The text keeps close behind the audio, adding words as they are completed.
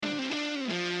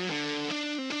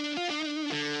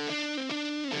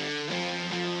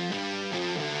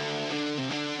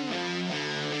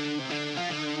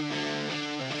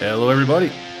Hello,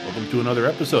 everybody. Welcome to another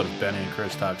episode of Ben and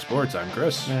Chris Talk Sports. I'm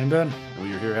Chris. And Ben. And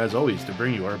we are here, as always, to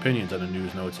bring you our opinions on the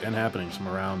news, notes, and happenings from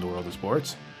around the world of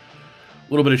sports. A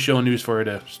little bit of show news for you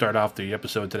to start off the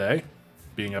episode today,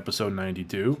 being episode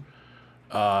 92.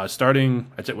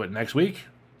 Starting, next week?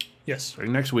 Yes.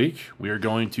 Starting next week, we are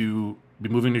going to be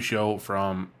moving the show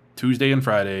from Tuesday and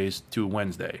Fridays to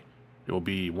Wednesday. It will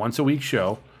be once a week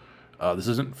show. This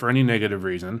isn't for any negative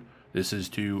reason. This is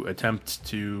to attempt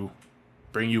to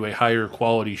bring you a higher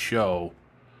quality show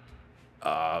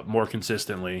more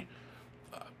consistently.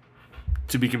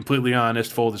 To be completely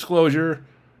honest, full disclosure,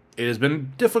 it has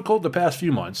been difficult the past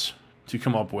few months to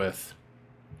come up with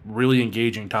really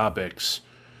engaging topics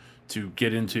to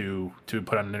get into to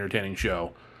put on an entertaining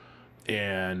show.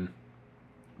 And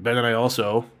Ben and I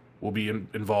also will be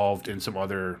involved in some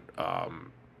other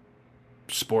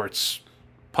sports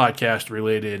podcast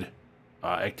related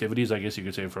activities, I guess you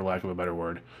could say, for lack of a better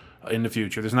word, in the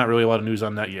future. There's not really a lot of news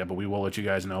on that yet, but we will let you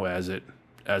guys know as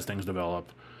things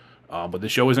develop. But the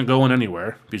show isn't going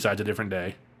anywhere besides a different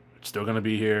day. It's still going to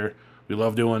be here. We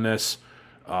love doing this,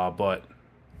 but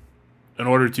in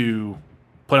order to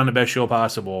put on the best show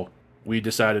possible, we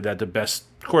decided that the best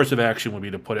course of action would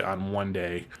be to put it on one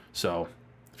day. So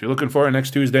if you're looking for it next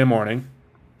Tuesday morning,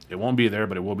 it won't be there,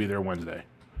 but it will be there Wednesday.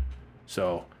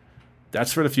 So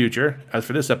that's for the future. As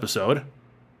for this episode,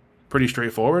 pretty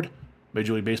straightforward.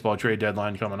 Major League Baseball trade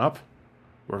deadline coming up.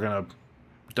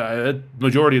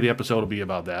 Majority of the episode will be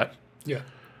about that. Yeah.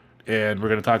 And we're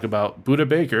going to talk about Budda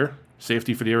Baker,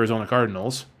 safety for the Arizona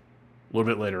Cardinals, a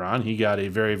little bit later on. He got a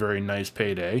very, very nice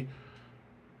payday.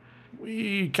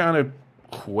 We kind of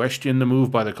question the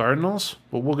move by the Cardinals,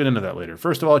 but we'll get into that later.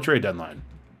 First of all, trade deadline.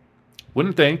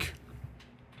 Wouldn't think,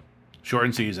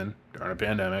 shortened season, during a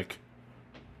pandemic,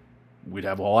 we'd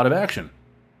have a whole lot of action.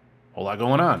 A whole lot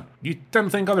going on. You tend to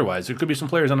think otherwise. There could be some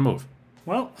players on the move.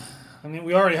 Well, I mean,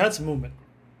 we already had some movement.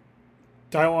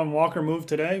 Taijuan Walker moved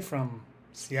today from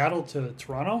Seattle to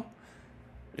Toronto.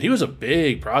 He was a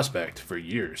big prospect for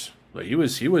years. Like he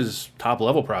was top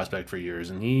level prospect for years,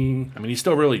 and he's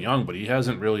still really young, but he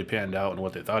hasn't really panned out in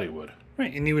what they thought he would.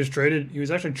 Right, and he was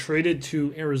actually traded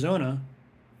to Arizona,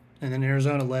 and then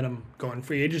Arizona let him go in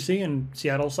free agency, and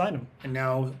Seattle signed him. And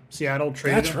now Seattle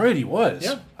traded That's him. right, he was.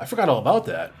 Yeah. I forgot all about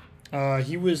that.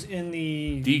 He was in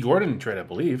the... D. Gordon trade, I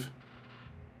believe.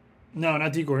 No,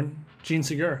 not D. Gordon. Gene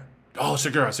Segura. Oh,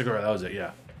 Segura, that was it,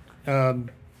 yeah.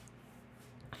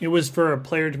 It was for a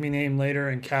player to be named later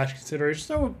and cash consideration,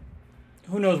 so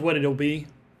who knows what it'll be.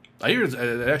 I read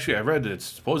that it's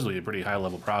supposedly a pretty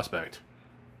high-level prospect.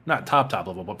 Not top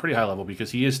level, but pretty high level,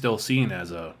 because he is still seen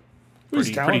as a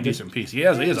pretty decent piece. He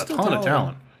has a ton of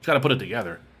talent. He's got to put it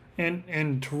together.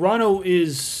 And Toronto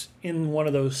is in one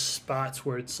of those spots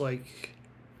where it's like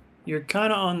you're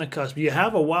kind of on the cusp. You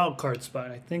have a wild card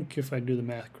spot. I think if I do the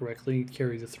math correctly,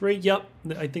 carry the 3. Yep,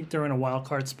 I think they're in a wild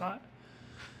card spot.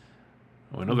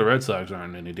 Well, I know the Red Sox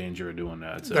aren't in any danger of doing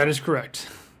that. So. That is correct.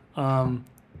 And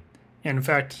in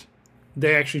fact,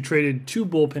 they actually traded 2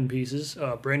 bullpen pieces,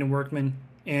 Brandon Workman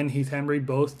and Heath Hembree,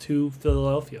 both to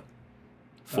Philadelphia.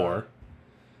 4.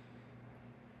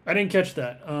 I didn't catch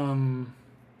that.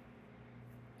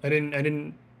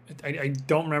 I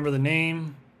don't remember the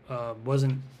name.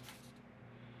 Wasn't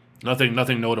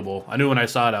nothing notable. I knew when I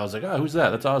saw it, I was like, "Oh, who's that?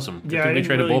 That's awesome." Yeah, they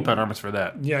traded bullpen arms for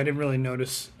that. Yeah, I didn't really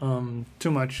notice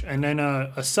too much. And then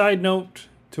a side note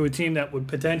to a team that would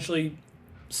potentially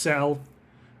sell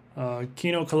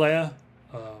Kino Kalea,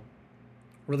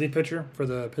 relief pitcher for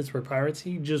the Pittsburgh Pirates.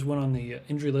 He just went on the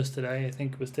injury list today. I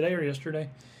think it was today or yesterday.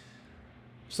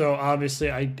 So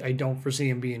obviously, I don't foresee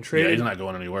him being traded. Yeah, he's not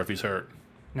going anywhere if he's hurt.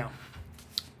 No.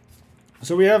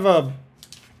 So we have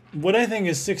what I think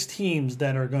is 6 teams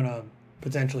that are going to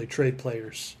potentially trade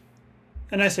players.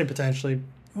 And I say potentially.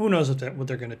 Who knows what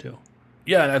they're going to do.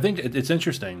 Yeah, and I think it's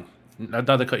interesting, not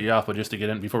to cut you off, but just to get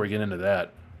in before we get into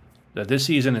that this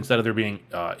season, instead of there being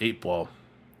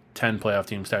 10 playoff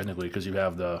teams technically, because you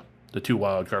have the 2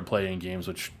 wild card play-in games,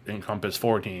 which encompass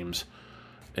 4 teams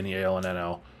in the AL and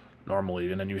NL normally,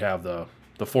 and then you have the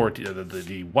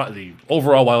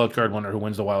overall wild card winner who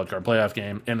wins the wild card playoff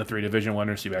game, and the 3 division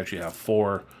winners. So you actually have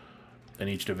 4 in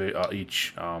each league.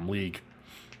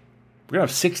 We're gonna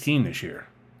have 16 this year.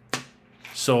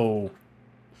 So,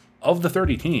 of the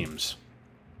 30 teams,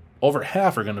 over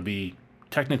half are going to be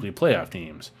technically playoff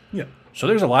teams. Yeah. So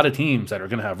there's a lot of teams that are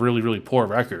going to have really, really poor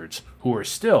records who are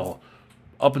still,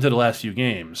 up until the last few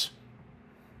games,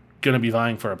 going to be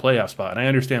vying for a playoff spot. And I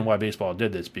understand why baseball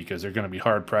did this, because they're going to be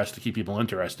hard-pressed to keep people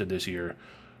interested this year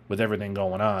with everything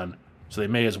going on. So they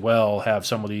may as well have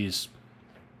some of these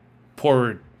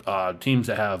poorer teams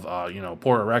that have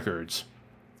poorer records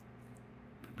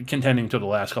contending to the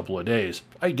last couple of days.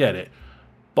 I get it.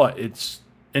 But it's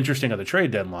interesting at the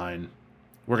trade deadline,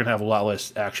 we're going to have a lot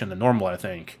less action than normal, I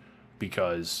think,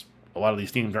 because a lot of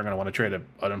these teams aren't going to want to trade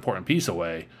an important piece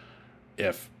away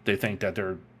if they think that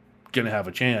they're going to have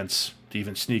a chance to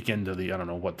even sneak into the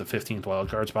 15th wild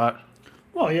card spot.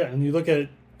 Well, yeah, and you look at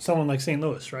someone like St.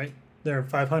 Louis, right? They're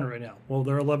 500 right now. Well,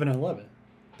 they're 11-11.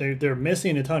 They're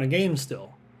missing a ton of games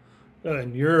still.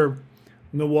 And you're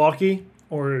Milwaukee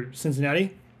or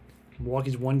Cincinnati.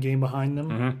 Milwaukee's 1 game behind them.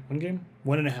 Mm-hmm. 1 game?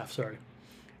 1.5, sorry.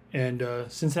 And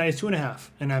Cincinnati's 2.5.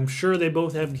 And I'm sure they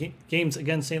both have games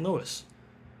against St. Louis.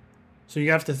 So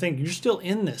you have to think, you're still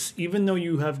in this. Even though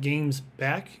you have games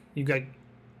back, you got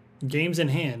games in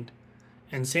hand.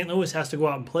 And St. Louis has to go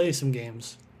out and play some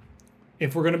games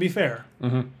if we're going to be fair.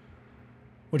 Mm-hmm.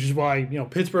 Which is why,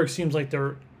 Pittsburgh seems like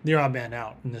they're odd man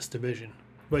out in this division.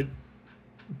 But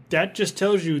that just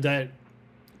tells you that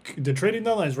the trading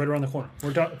deadline is right around the corner.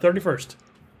 We're 31st.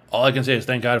 All I can say is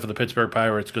thank God for the Pittsburgh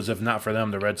Pirates, because if not for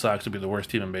them, the Red Sox would be the worst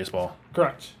team in baseball.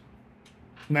 Correct.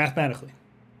 Mathematically.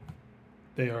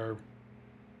 They are.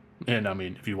 And,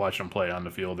 if you watch them play on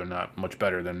the field, they're not much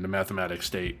better than the mathematics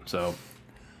state. So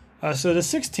the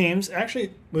 6 teams,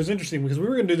 actually, was interesting because we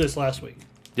were going to do this last week.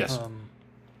 Yes.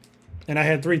 And I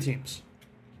had 3 teams.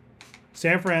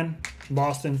 San Fran,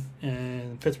 Boston,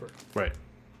 and Pittsburgh. Right.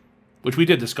 Which we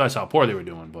did discuss how poor they were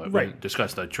doing, but right. we didn't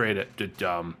discuss the trade,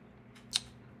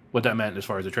 what that meant as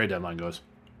far as the trade deadline goes.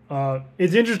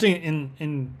 It's interesting,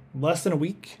 in less than a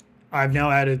week, I've now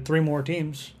added 3 more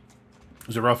teams. It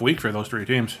was a rough week for those 3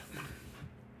 teams.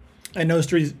 And those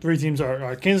three teams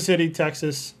are Kansas City,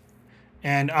 Texas,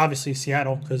 and obviously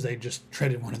Seattle, because they just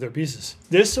traded one of their pieces.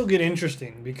 This will get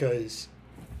interesting because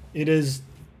it is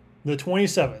the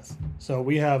 27th. So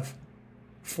we have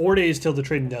 4 days till the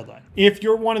trading deadline. If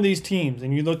you're one of these teams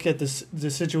and you look at the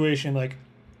situation like,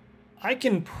 I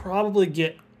can probably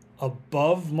get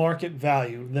above market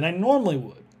value than I normally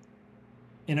would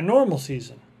in a normal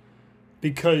season,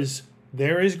 because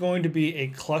there is going to be a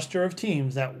cluster of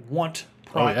teams that want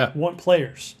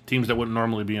players. Teams that wouldn't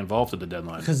normally be involved at the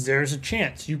deadline. Because there's a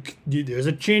chance you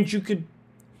could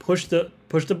push the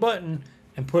button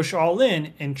and push all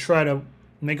in and try to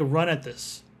make a run at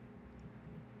this.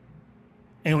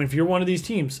 And if you're one of these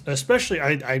teams, especially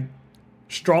I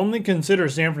strongly consider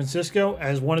San Francisco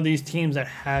as one of these teams that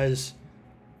has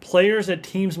players that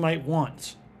teams might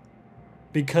want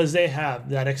because they have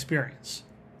that experience.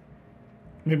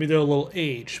 Maybe they're a little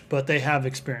aged, but they have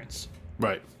experience.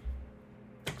 Right.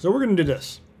 So we're going to do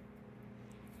this.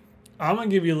 I'm going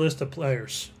to give you a list of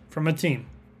players from a team.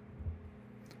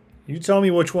 You tell me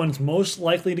which one's most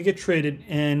likely to get traded,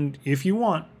 and if you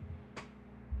want,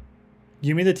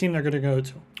 give me the team they're going to go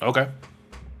to. Okay.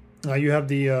 You have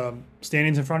the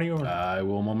standings in front of you? Or? I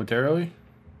will momentarily.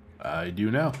 I do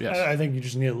now, yes. I think you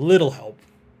just need a little help.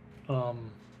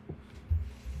 I'm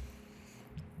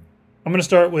going to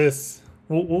start with...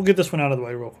 We'll get this one out of the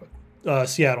way real quick.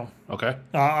 Seattle. Okay.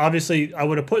 Obviously, I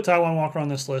would have put Taijuan Walker on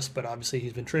this list, but obviously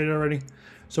he's been traded already.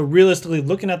 So realistically,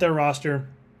 looking at their roster,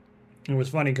 it was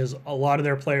funny because a lot of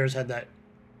their players had that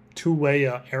two-way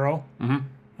arrow,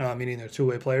 meaning they're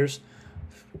two-way players.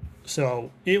 So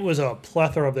it was a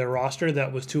plethora of their roster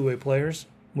that was two-way players,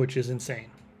 which is insane.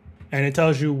 And it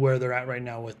tells you where they're at right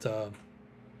now with,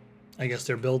 I guess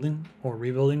they're building or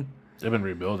rebuilding. They've been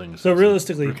rebuilding. So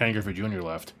realistically... Ken Griffey Jr.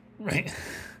 left. Right.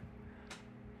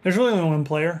 There's really only one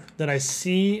player that I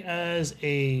see as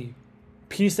a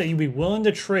piece that you'd be willing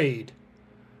to trade,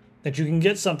 that you can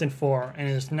get something for, and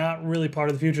it's not really part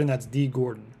of the future, and that's D.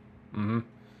 Gordon. Mm-hmm.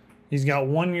 He's got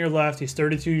 1 year left. He's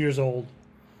 32 years old.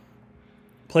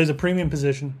 Plays a premium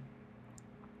position.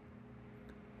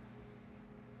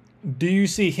 Do you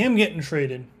see him getting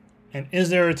traded? And is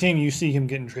there a team you see him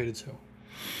getting traded to?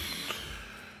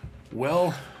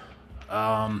 Well,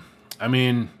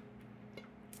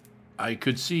 I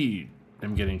could see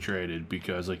him getting traded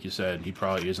because, like you said, he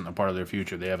probably isn't a part of their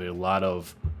future. They have a lot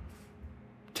of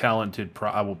talented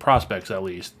prospects, at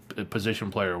least, position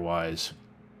player-wise.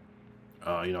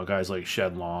 Guys like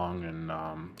Shed Long and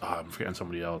I'm forgetting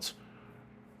somebody else.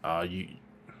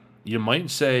 You might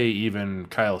say even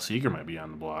Kyle Seager might be on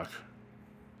the block.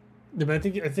 Yeah, but I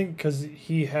think because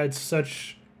he had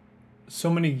so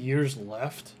many years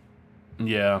left.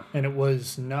 Yeah. And it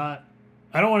was not.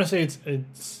 I don't want to say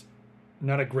it's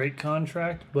not a great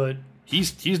contract, but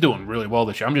he's doing really well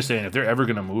this year. I'm just saying if they're ever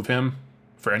going to move him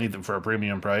for anything for a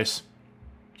premium price,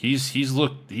 he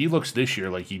looks this year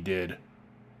like he did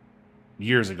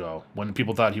years ago when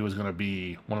people thought he was going to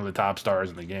be one of the top stars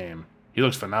in the game. He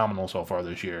looks phenomenal so far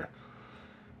this year.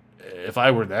 If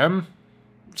I were them,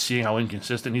 seeing how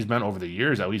inconsistent he's been over the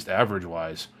years, at least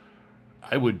average-wise,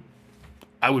 I would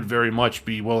very much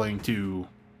be willing to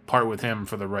part with him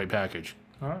for the right package.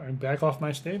 All right, back off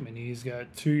my statement. He's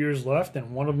got 2 years left,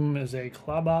 and one of them is a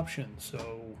club option.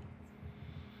 So,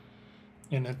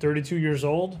 and at 32 years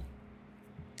old,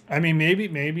 I mean,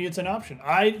 maybe it's an option.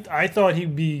 I thought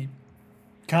he'd be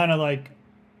kind of like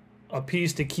a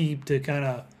piece to keep to kind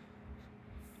of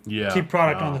keep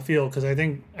product on the field, because I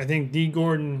think D.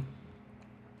 Gordon,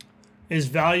 his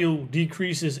value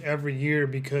decreases every year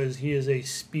because he is a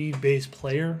speed-based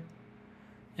player,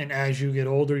 and as you get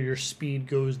older, your speed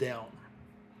goes down.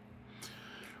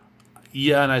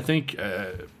 Yeah, and I think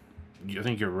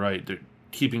you're right. They're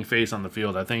keeping face on the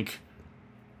field. I think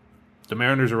the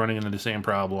Mariners are running into the same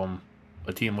problem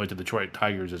a team like the Detroit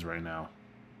Tigers is right now,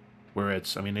 where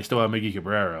it's, I mean, they still have Miggy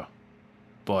Cabrera,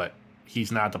 but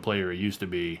he's not the player he used to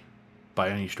be by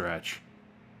any stretch.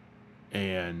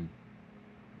 And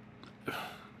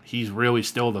he's really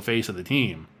still the face of the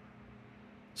team.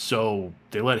 So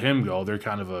they let him go. They're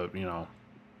kind of in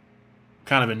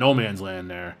no man's land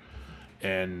there.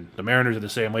 And the Mariners are the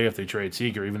same way if they trade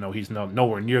Seager, even though he's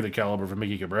nowhere near the caliber of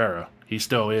Miggy Cabrera. He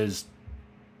still is.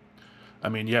 I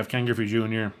mean, you have Ken Griffey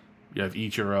Jr., you have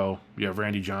Ichiro, you have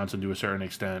Randy Johnson to a certain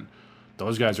extent.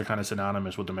 Those guys are kind of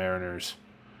synonymous with the Mariners.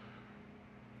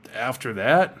 After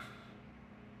that,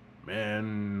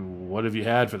 man, what have you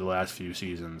had for the last few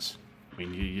seasons? I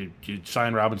mean, you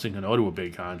signed Robinson Cano to a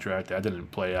big contract. That didn't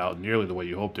play out nearly the way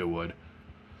you hoped it would.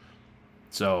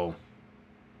 So,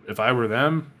 if I were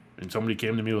them, and somebody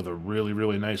came to me with a really,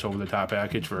 really nice over-the-top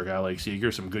package for a guy like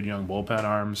Seager, some good young bullpen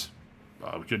arms,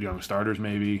 good young starters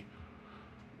maybe.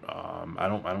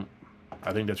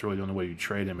 I think that's really the only way you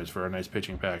trade him is for a nice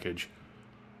pitching package.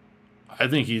 I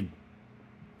think he'd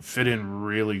fit in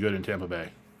really good in Tampa Bay.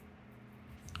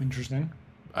 Interesting.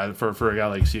 For a guy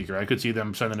like Seager, I could see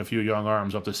them sending a few young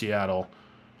arms up to Seattle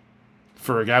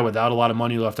for a guy without a lot of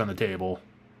money left on the table.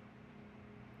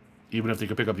 Even if they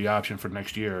could pick up the option for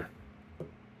next year.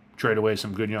 Trade away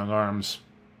some good young arms,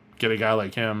 get a guy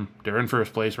like him. They're in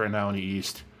first place right now in the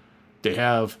East. They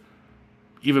have,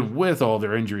 even with all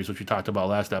their injuries, which we talked about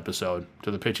last episode,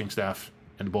 to the pitching staff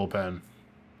and bullpen,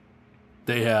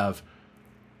 they have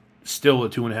still a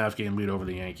 2.5 game lead over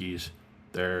the Yankees.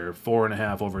 They're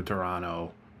 4.5 over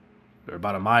Toronto. They're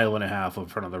about 1.5 miles in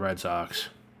front of the Red Sox.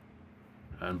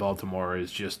 And Baltimore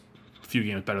is just a few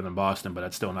games better than Boston, but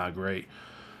that's still not great.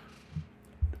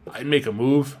 I'd make a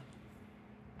move.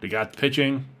 They got the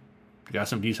pitching. They got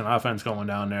some decent offense going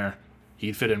down there.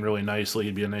 He'd fit in really nicely.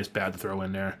 He'd be a nice bat to throw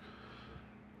in there.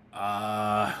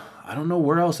 I don't know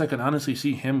where else I can honestly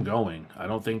see him going. I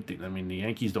don't think... the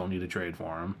Yankees don't need to trade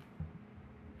for him.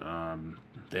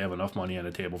 They have enough money on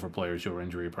the table for players who are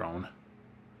injury prone.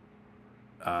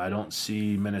 I don't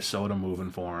see Minnesota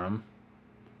moving for him.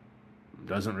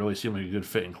 Doesn't really seem like a good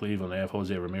fit in Cleveland. They have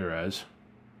Jose Ramirez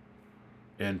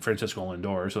and Francisco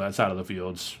Lindor, so that side of the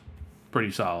field's pretty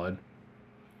solid.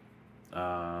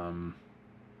 As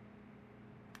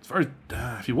far as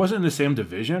if he wasn't in the same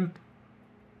division,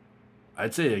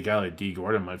 I'd say a guy like D.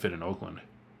 Gordon might fit in Oakland.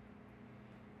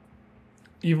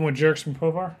 Even with Jurickson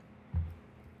Profar?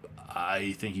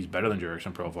 I think he's better than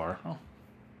Jurickson Profar. Oh.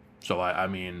 So, I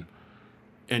mean,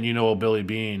 and Billy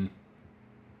Beane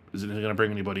isn't going to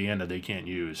bring anybody in that they can't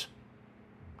use.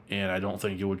 And I don't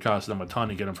think it would cost them a ton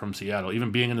to get him from Seattle.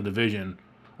 Even being in the division,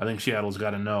 I think Seattle's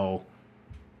got to know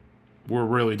we're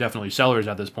really definitely sellers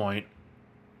at this point.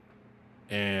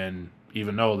 And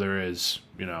even though there is,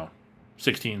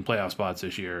 16 playoff spots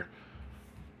this year,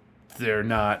 they're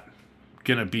not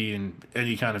going to be in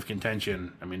any kind of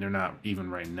contention. I mean, they're not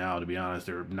even right now, to be honest.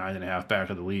 They're 9.5 back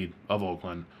of the lead of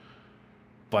Oakland.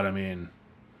 But, I mean,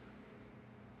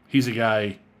 he's a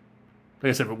guy, like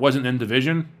I said, if it wasn't in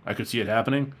division, I could see it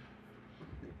happening.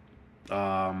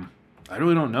 I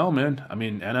really don't know, man. I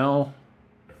mean, NL,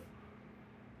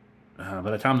 by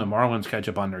the time the Marlins catch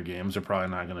up on their games, they're probably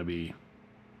not going to be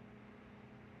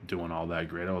doing all that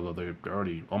great, although they're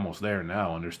already almost there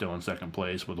now, and they're still in second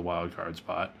place with a wild card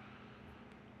spot.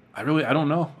 I don't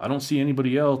know. I don't see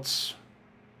anybody else.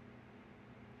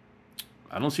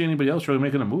 Really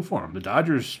making a move for him. The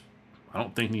Dodgers, I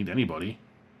don't think, need anybody.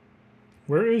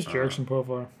 Where is Jurickson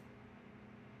Profar?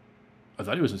 I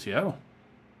thought he was in Seattle.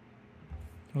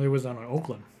 Well, he was on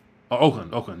Oakland. Oh,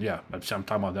 Oakland, yeah. I'm talking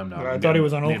about them now. But I thought he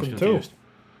was on Oakland too.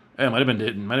 Yeah, it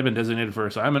might have been designated for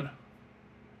assignment.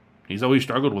 He's always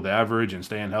struggled with average and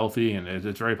staying healthy, and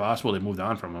it's very possible they moved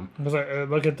on from him. Because I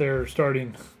look at their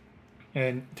starting,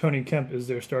 and Tony Kemp is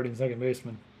their starting second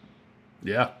baseman.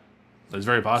 Yeah, it's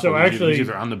very possible. So actually, he's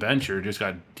either on the bench or just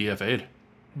got DFA'd.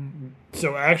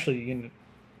 So actually,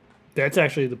 that's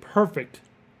actually the perfect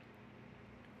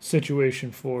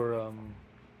situation for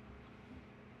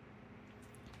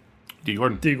D.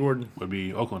 Gordon D. Gordon. would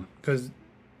be Oakland. Because,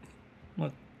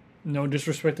 no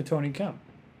disrespect to Tony Kemp,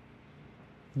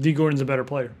 D. Gordon's a better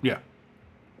player, Yeah.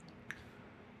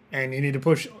 and you need to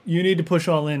push. You need to push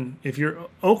all in. If you're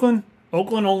Oakland,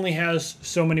 Oakland only has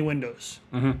so many windows,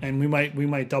 and we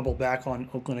might double back on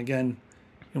Oakland again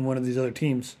in one of these other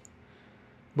teams,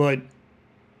 but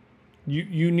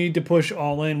you need to push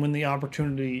all in when the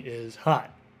opportunity is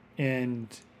hot,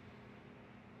 and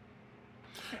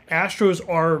Astros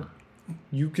are.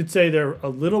 You could say they're a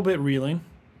little bit reeling.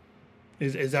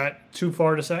 Is that too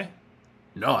far to say?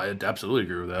 No, I absolutely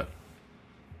agree with that.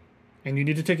 And you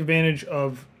need to take advantage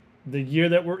of the year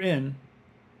that we're in.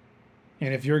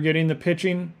 And if you're getting the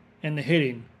pitching and the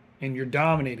hitting and you're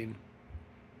dominating,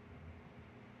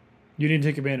 you need to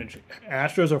take advantage.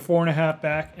 Astros are 4.5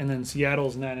 back, and then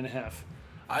Seattle's 9.5.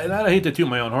 I hate to toot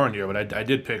my own horn here, but I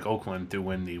did pick Oakland to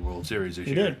win the World Series this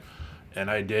year. did. And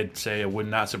I did say it would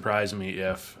not surprise me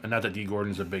if, and not that D.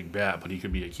 Gordon's a big bat, but he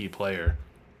could be a key player.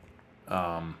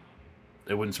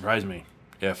 It wouldn't surprise me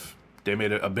if they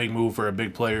made a big move for a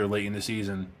big player late in the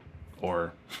season,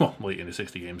 or, well, late in the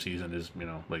 60-game season is,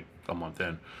 like a month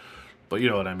in. But you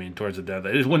know what I mean, towards the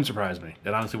deadline. It wouldn't surprise me.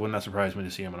 It honestly would not surprise me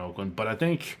to see him in Oakland. But I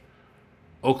think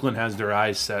Oakland has their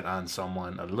eyes set on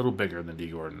someone a little bigger than D.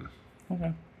 Gordon.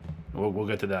 Okay. We'll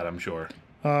get to that, I'm sure.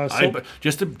 So,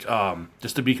 Just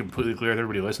to be completely clear with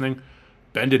everybody listening,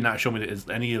 Ben did not show me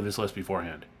any of this list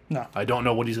beforehand. no. I don't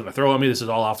know what he's going to throw at me. This is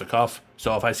all off the cuff.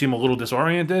 So if I seem a little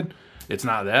disoriented, it's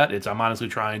not that. I'm honestly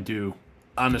trying to,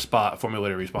 on the spot,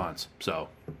 formulate a response. So,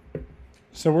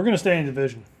 So we're going to stay in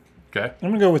division. okay. I'm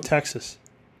going to go with Texas.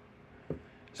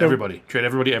 So, Everybody. Trade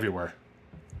everybody everywhere.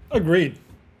 Agreed.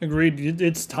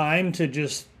 It's time to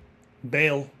just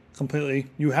bail completely.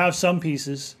 You have some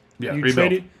pieces. Yeah, you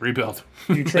rebuild.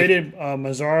 You traded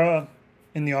Mazzara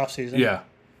in the offseason. Yeah.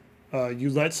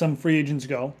 You let some free agents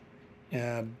go,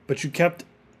 but you kept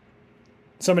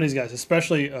some of these guys,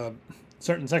 especially a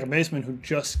certain second baseman who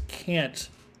just can't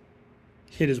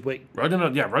hit his weight. Ruggan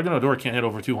Odor can't hit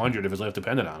over 200 if his life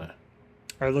depended on it.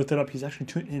 I looked it up. He's actually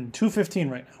in 215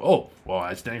 right now. Oh, well,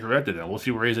 I stand corrected then. We'll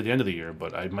see where he is at the end of the year,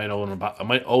 but I might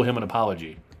owe him an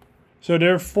apology. So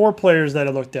there are 4 players that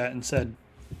I looked at and said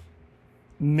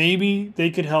maybe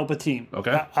they could help a team.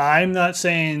 Okay. I'm not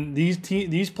saying these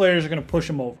players are going to push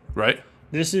them over. Right?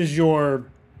 This is your.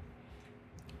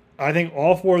 I think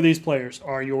all 4 of these players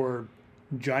are your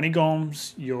Johnny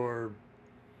Gomes, your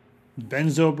Ben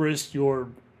Zobrist, your.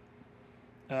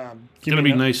 It's going to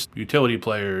be nice utility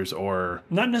players or...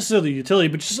 Not necessarily utility,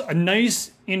 but just a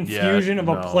nice infusion of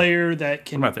a player that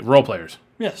can. Role players.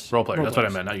 Yes. Role player. That's what I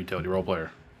meant, not utility. Role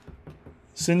player.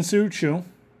 Sin-Soo Choo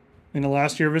in the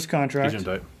last year of his contract. He's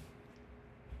in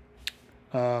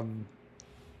tight.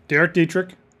 Derek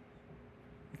Dietrich,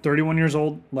 31 years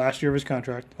old, last year of his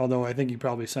contract, although I think he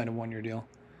probably signed a 1-year deal.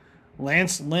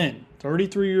 Lance Lynn,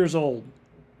 33 years old,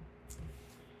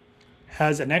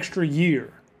 has an extra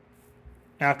year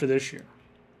after this year.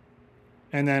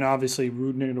 And then obviously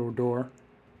Rougned Odor,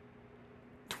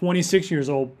 26 years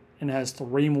old and has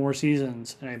 3 more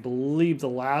seasons, and I believe the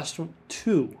last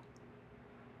 2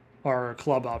 are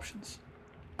club options.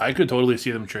 I could totally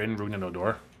see them trading Rougned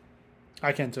Odor.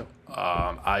 I can too.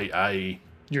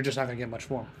 You're just not going to get much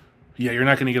for him. Yeah, you're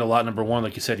not going to get a lot. Number one,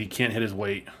 like you said, he can't hit his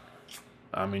weight.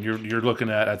 I mean, you're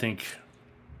looking at, I think,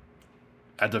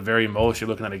 at the very most, you're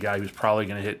looking at a guy who's probably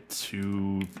going to hit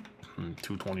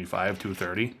 225,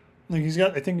 230. Like he's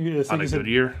got, I think on a good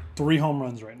year. 3 home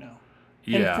runs right now.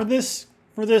 Yeah. And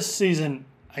for this season,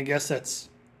 I guess that's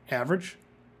average.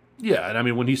 Yeah, and I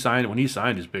mean when he signed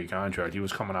his big contract, he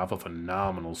was coming off a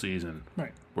phenomenal season.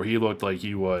 Right. Where he looked like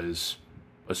he was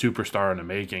a superstar in the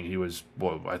making. He was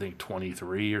I think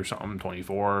 23 or something,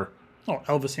 24. Oh,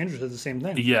 Elvis Andrus did the same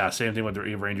thing. Yeah, same thing with the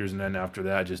Rangers, and then after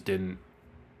that just didn't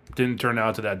turn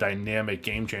out to that dynamic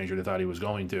game changer they thought he was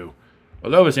going to.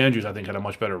 But Elvis Andrus, I think, had a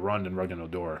much better run than Rougned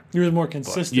Odor. He was more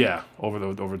consistent. But, yeah,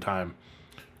 over time.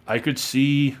 I could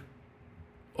see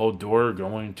Odor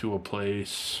going to a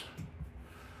place.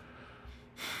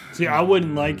 See, I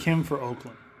wouldn't like him for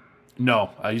Oakland.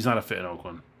 No, he's not a fit in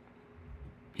Oakland.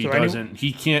 He So doesn't.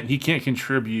 He can't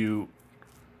contribute.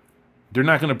 They're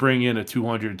not going to bring in a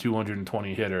 200,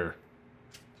 220 hitter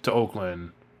to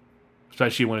Oakland,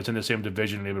 especially when it's in the same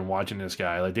division and they've been watching this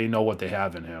guy. Like, they know what they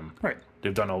have in him. Right.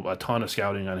 They've done a ton of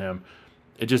scouting on him.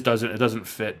 It just doesn't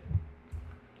fit.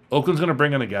 Oakland's going to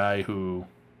bring in a guy who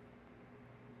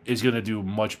is going to do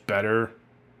much better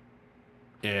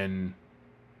in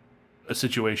a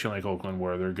situation like Oakland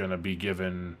where they're going to be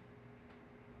given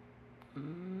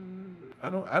I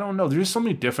don't know. There's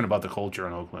something different about the culture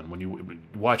in Oakland. When you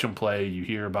watch them play, you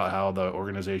hear about how the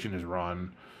organization is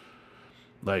run.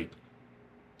 Like,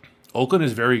 Oakland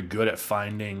is very good at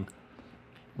finding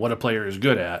what a player is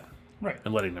good at, Right.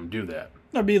 and letting them do that.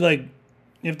 That'd be like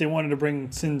if they wanted to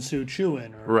bring Sin Soo Choo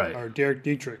in or Derek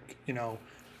Dietrich,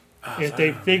 if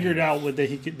they figured out what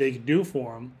they could do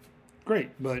for him, great.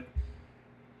 But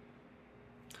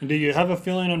do you have a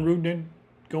feeling on Rudin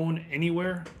going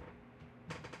anywhere?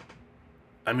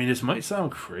 I mean, this might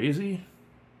sound crazy.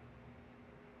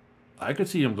 I could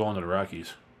see him going to the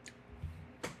Rockies.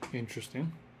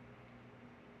 Interesting.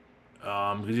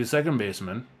 Because he's a second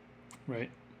baseman. Right.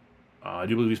 I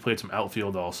do believe he's played some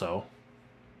outfield also.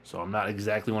 So I'm not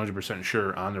exactly 100%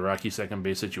 sure on the Rocky second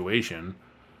base situation.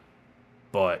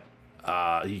 But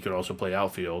he could also play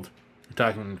outfield. You're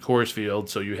talking Coors Field,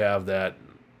 so you have that,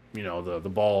 the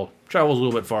ball travels a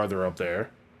little bit farther up there.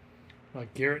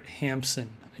 Garrett Hampson.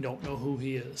 I don't know who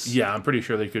he is. Yeah, I'm pretty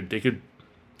sure they could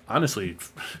honestly,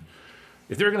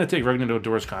 if they were going to take Rougned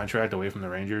Odor's contract away from the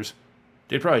Rangers,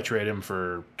 they'd probably trade him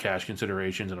for cash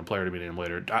considerations and a player to be named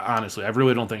later. Honestly, I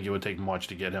really don't think it would take much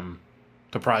to get him,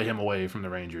 to pry him away from the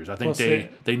Rangers. I think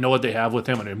they know what they have with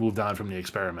him, and they moved on from the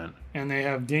experiment. And they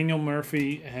have Daniel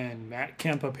Murphy and Matt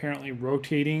Kemp apparently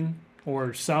rotating,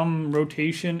 or some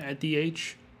rotation at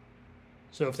DH.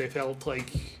 So if they felt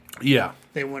like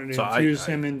they wanted to infuse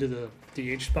him into the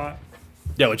DH spot.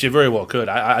 Yeah, which they very well could.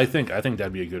 I think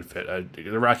that'd be a good fit.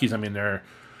 The Rockies, I mean, they're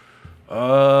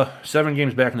 7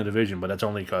 games back in the division, but that's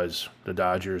only because the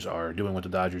Dodgers are doing what the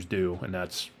Dodgers do, and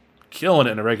that's killing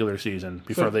it in the regular season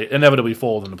before they inevitably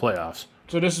fold in the playoffs.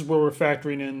 So this is where we're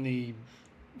factoring in the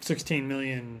 16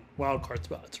 million wild card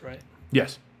spots, right?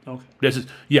 Yes. Okay. This is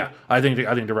I think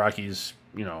the Rockies,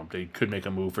 they could make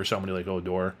a move for somebody like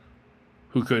Odor,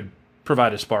 who could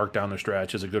provide a spark down the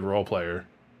stretch as a good role player,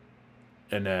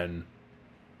 and then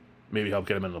maybe help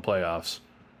get him into the playoffs.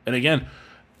 And again,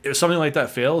 if something like that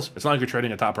fails, it's not like you're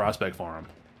trading a top prospect for him.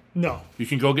 No. You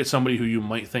can go get somebody who you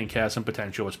might think has some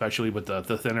potential, especially with the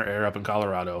thinner air up in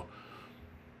Colorado.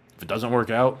 If it doesn't work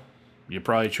out, you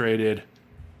probably traded,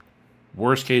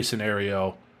 worst case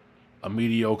scenario, a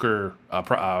mediocre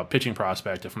pitching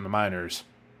prospect from the minors,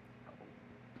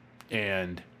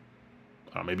 and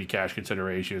maybe cash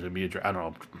considerations, maybe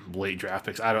late draft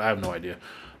picks. I have no idea,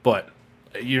 but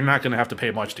you're not going to have to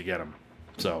pay much to get him.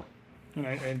 So, and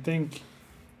I think,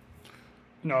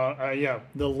 the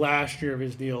last year of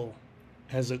his deal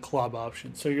has a club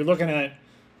option. So you're looking at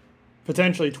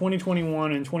potentially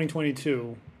 2021 and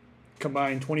 2022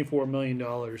 combined $24 million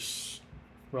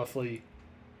roughly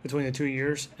between the 2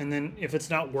 years. And then if it's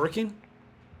not working,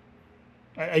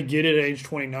 I get it at age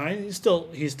 29. He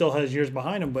still has years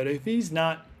behind him. But if he's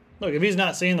not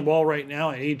seeing the ball right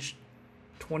now at age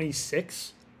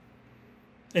 26,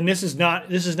 and this is not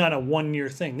a 1 year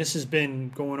thing. This has been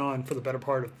going on for the better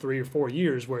part of 3 or 4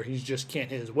 years where he just can't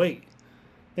hit his weight.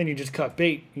 Then you just cut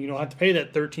bait. You don't have to pay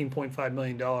that $13.5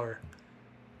 million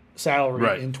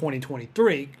salary in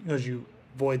 2023 because you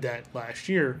void that last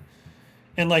year.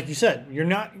 And like you said, you're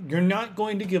not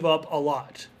going to give up a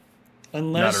lot.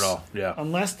 Unless, not at all. Yeah.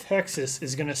 Unless Texas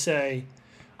is going to say,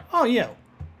 "Oh yeah,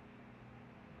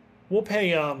 we'll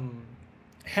pay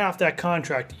half that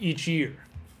contract each year,"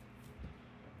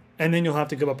 and then you'll have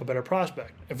to give up a better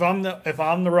prospect. If I'm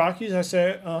the Rockies, I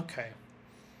say, "Okay,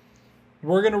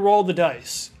 we're going to roll the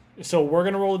dice. So we're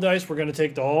going to roll the dice. We're going to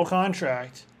take the whole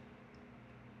contract,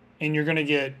 and you're going to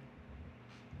get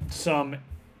some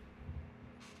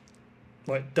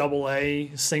AA,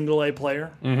 single A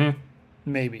player,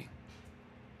 maybe."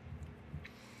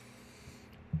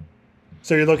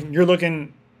 So you're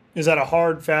looking. Is that a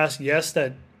hard, fast yes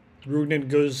that Rougned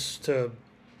goes to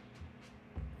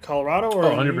Colorado? Or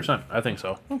 100%. I think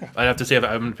so. Okay. I'd have to say if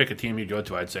I'm going to pick a team you'd go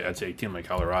to, I'd say a team like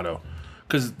Colorado,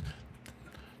 because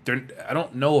I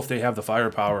don't know if they have the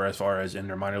firepower as far as in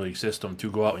their minor league system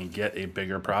to go out and get a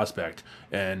bigger prospect,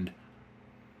 and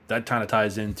that kind of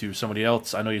ties into somebody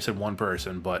else. I know you said one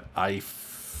person, but I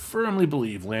firmly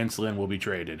believe Lance Lynn will be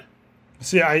traded.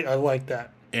 See, I like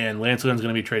that. And Lance Lynn's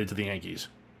going to be traded to the Yankees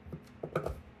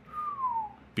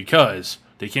because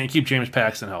they can't keep James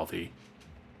Paxton healthy.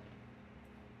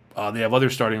 They have other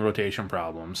starting rotation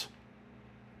problems.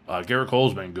 Garrett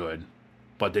Cole's been good,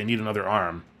 but they need another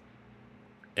arm.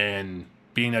 And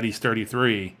being that he's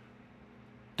 33,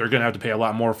 they're going to have to pay a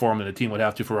lot more for him than the team would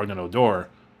have to for Rougned Odor.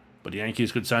 But the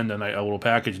Yankees could send a little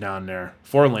package down there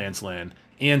for Lance Lynn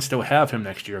and still have him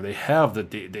next year. They have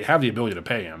the ability to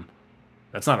pay him.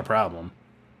 That's not a problem.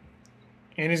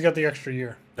 And he's got the extra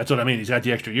year. That's what I mean. He's got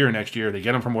the extra year next year. They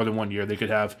get him for more than 1 year. They could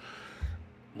have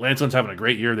Lance Lynn's having a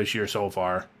great year this year so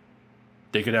far.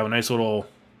 They could have a nice little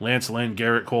Lance Lynn,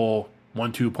 Garrett Cole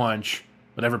 1-2 punch.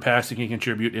 Whatever passing he can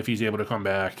contribute if he's able to come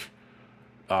back.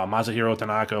 Masahiro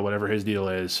Tanaka, whatever his deal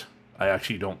is. I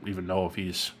actually don't even know if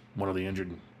he's one of the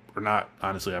injured or not.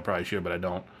 Honestly, I probably should, but I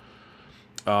don't.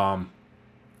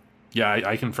 Yeah,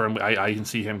 I confirm. I can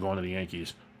see him going to the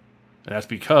Yankees. And that's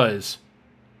because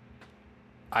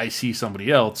I see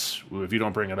somebody else. If you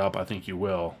don't bring it up, I think you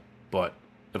will. But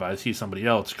if I see somebody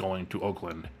else going to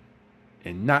Oakland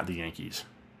and not the Yankees.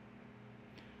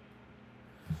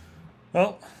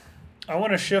 Well, I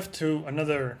want to shift to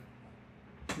another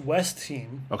West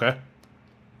team. Okay.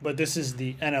 But this is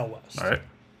the NL West. All right.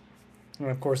 And,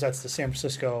 of course, that's the San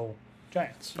Francisco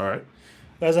Giants. All right.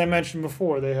 As I mentioned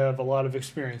before, they have a lot of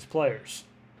experienced players.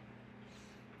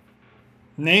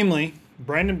 Namely,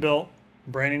 Brandon Belt,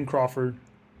 Brandon Crawford,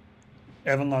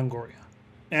 Evan Longoria.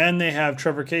 And they have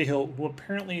Trevor Cahill, who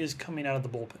apparently is coming out of the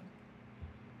bullpen.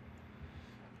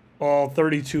 All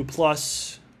 32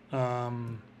 plus.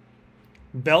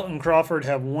 Belt and Crawford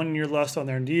have 1 year left on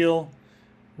their deal.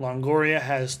 Longoria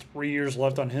has 3 years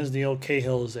left on his deal.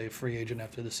 Cahill is a free agent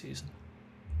after the season.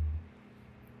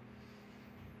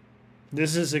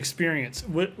 This is experience.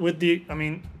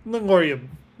 Longoria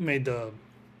made the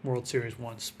World Series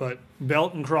once, but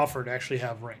Belt and Crawford actually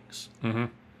have rings. Mm-hmm.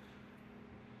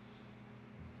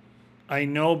 I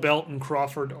know Belt and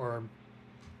Crawford are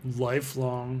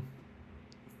lifelong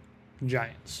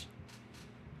Giants.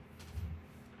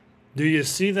 Do you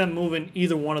see them moving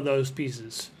either one of those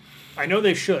pieces? I know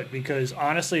they should, because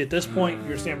honestly, at this point,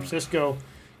 you're San Francisco.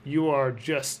 You are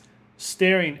just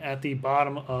staring at the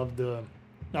bottom of the...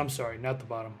 I'm sorry, not the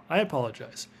bottom. I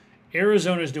apologize.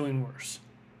 Arizona's doing worse.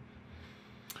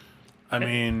 I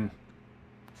mean,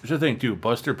 there's the thing, too.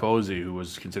 Buster Posey, who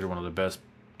was considered one of the best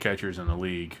catchers in the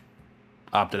league,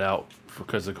 opted out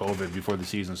because of COVID before the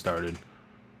season started.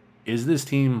 Is this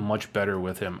team much better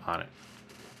with him on it?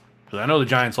 Because I know the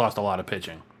Giants lost a lot of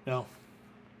pitching. No.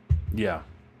 Yeah.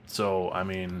 So, I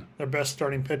mean... Their best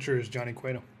starting pitcher is Johnny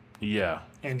Cueto. Yeah.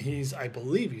 And I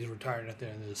believe he's retired at the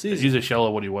end of the season. He's a shell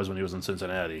of what he was when he was in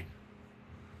Cincinnati.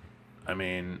 I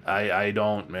mean, I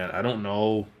don't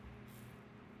know.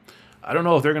 I don't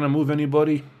know if they're going to move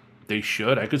anybody. They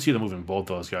should. I could see them moving both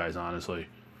those guys, honestly.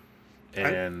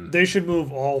 And they should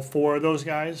move all four of those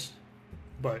guys.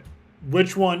 But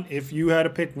which one, if you had to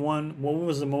pick one, what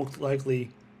was the most likely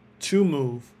to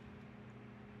move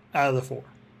out of the four?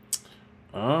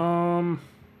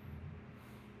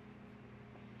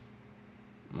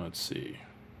 Let's see.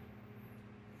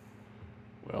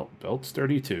 Well, Belt's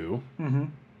 32.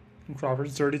 Mm-hmm.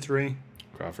 Crawford's 33.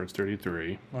 Crawford's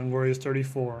 33. Longoria's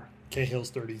 34. Cahill's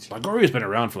 32. Longoria's been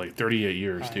around for like 38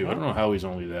 years, too. I don't know how he's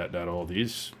only that old. He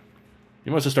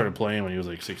must have started playing when he was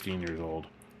like 16 years old.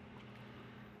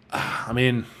 I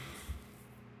mean,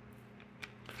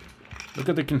 look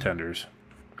at the contenders.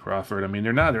 Crawford, I mean,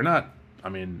 they're not. I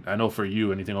mean, I know for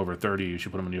you, anything over 30, you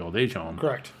should put them in the old age home.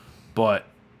 Correct. But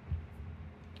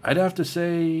I'd have to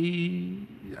say,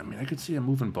 I mean, I could see him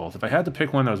moving both. If I had to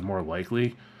pick one that was more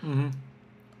likely,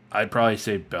 I'd probably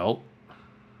say Belt,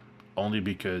 only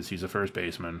because he's a first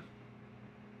baseman.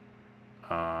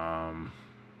 And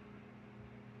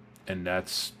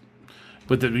that's,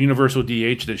 with the universal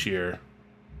DH this year,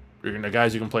 the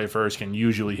guys who can play first can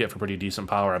usually hit for pretty decent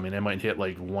power. I mean, they might hit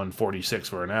like 146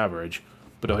 for an average,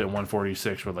 but they'll hit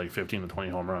 146 with like 15 to 20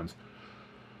 home runs.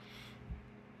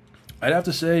 I'd have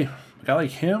to say, a guy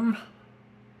like him,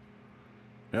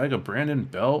 like a Brandon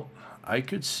Belt, I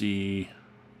could see.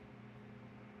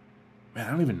 Man,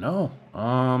 I don't even know.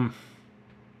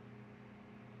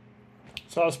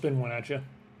 So I'll spin one at you.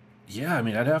 Yeah, I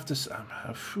mean, I'd have to.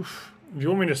 Do you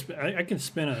want me to spin? I can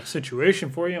spin a situation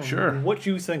for you. Sure. What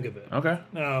you think of it? Okay.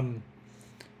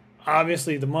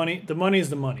 Obviously, the money is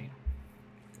the money.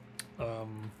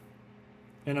 And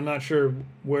I'm not sure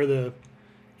where the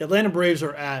Atlanta Braves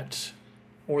are at,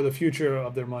 or the future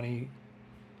of their money.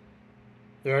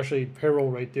 They're actually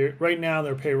payroll right there. Right now,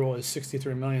 their payroll is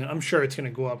 $63 million. I'm sure it's going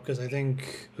to go up because I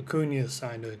think Acuna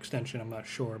signed an extension. I'm not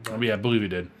sure, but Yeah, I believe he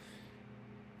did.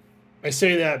 I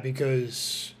say that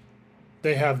because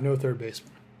they have no third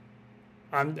baseman.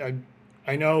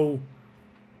 I know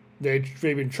they've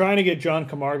been trying to get John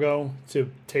Camargo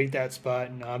to take that spot,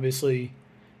 and obviously,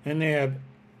 and they have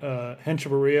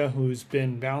Henchabria, who's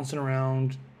been bouncing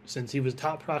around since he was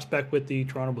top prospect with the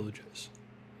Toronto Blue Jays.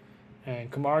 And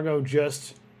Camargo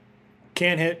just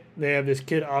can't hit. They have this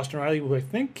kid, Austin Riley, who I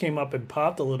think came up and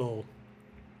popped a little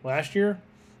last year,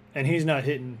 and he's not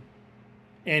hitting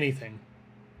anything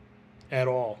at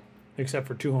all except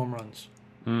for 2 home runs.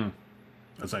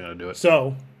 That's not going to do it.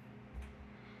 So,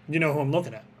 you know who I'm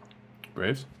looking at?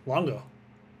 Braves? Longo.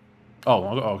 Oh,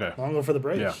 Longo, okay. Longo for the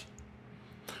Braves. Yeah.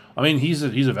 I mean, he's a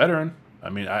veteran. I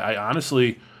mean, I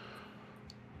honestly,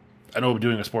 I know we're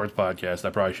doing a sports podcast. I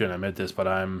probably shouldn't admit this, but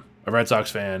I'm a Red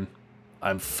Sox fan.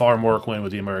 I'm far more acquainted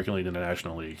with the American League than the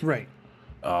National League. Right.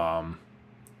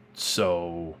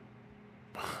 So,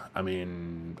 I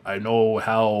mean, I know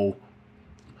how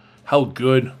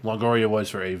good Longoria was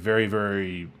for a very,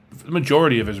 very the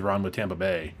majority of his run with Tampa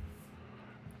Bay,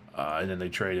 and then they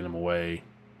traded him away.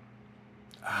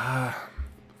 I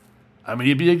mean,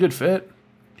 he'd be a good fit.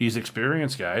 He's an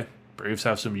experienced guy. Braves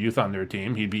have some youth on their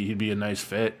team. He'd be a nice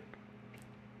fit.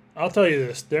 I'll tell you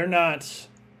this: they're not.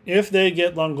 If they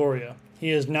get Longoria, he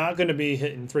is not going to be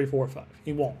hitting 3, 4, 5.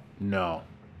 He won't. No.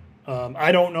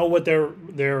 I don't know what their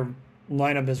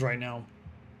lineup is right now,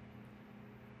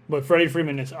 but Freddie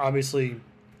Freeman is obviously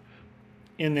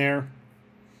in there.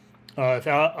 If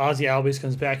Ozzie Albies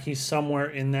comes back, he's somewhere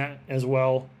in that as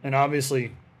well. And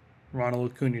obviously,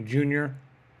 Ronald Acuna Jr.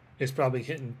 is probably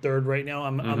hitting third right now.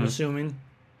 I'm assuming.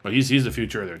 But he's the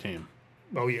future of their team.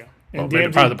 Oh yeah, And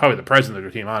and probably the president of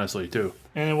their team, honestly, too.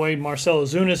 And the way Marcell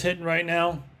Ozuna's hitting right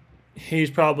now, he's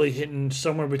probably hitting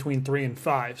somewhere between 3 and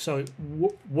 5. So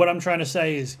what I'm trying to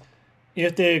say is,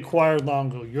 if they acquired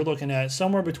Longo, you're looking at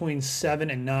somewhere between 7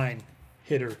 and 9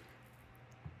 hitter.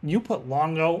 You put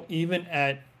Longo even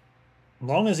at,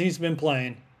 long as he's been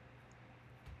playing,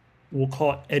 we'll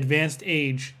call it advanced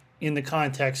age in the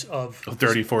context of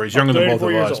 34. He's younger than both of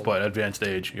 34 years us, old. but advanced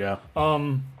age, yeah.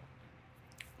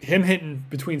 Him hitting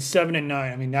between 7 and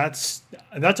 9. I mean, that's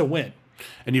a win.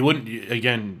 And you wouldn't,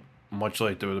 again, much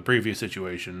like the previous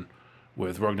situation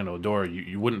with Rognan Odor,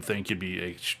 you wouldn't think you'd be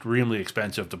extremely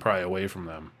expensive to pry away from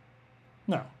them.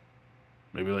 No.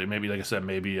 Maybe like I said,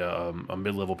 maybe a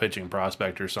mid-level pitching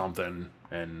prospect or something,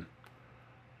 and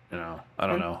I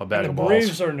don't know, a bag of The balls.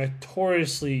 Braves are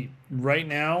notoriously right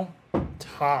now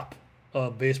top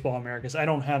of Baseball Americas. I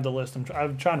don't have the list.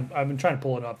 I've been trying to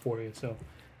pull it up for you so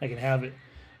I can have it,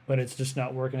 but it's just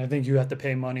not working. I think you have to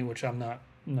pay money, which I'm not.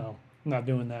 No, I'm not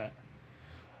doing that.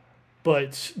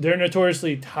 But they're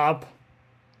notoriously top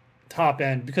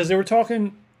end because they were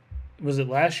talking. Was it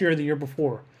last year or the year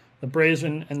before? The Braves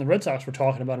and the Red Sox were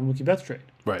talking about a Mookie Betts trade,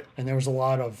 Right. and there was a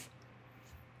lot of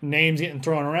names getting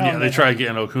thrown around. Yeah, they tried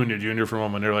getting Acuna Jr. from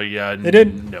him, and they're like, yeah, They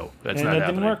didn't. No, that's and not that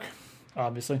happening. didn't work,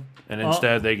 obviously. And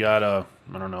instead, they got a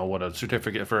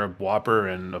certificate for a Whopper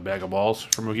and a bag of balls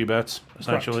for Mookie Betts,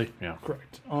 essentially. Yeah.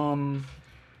 Correct.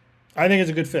 I think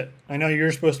it's a good fit. I know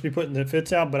you're supposed to be putting the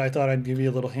fits out, but I thought I'd give you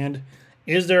a little hand.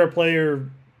 Is there a player?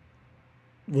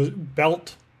 Was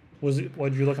Belt? Was it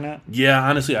what you're looking at? Yeah,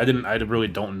 honestly, I really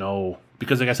don't know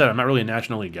because, like I said, I'm not really a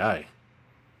National League guy,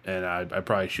 and I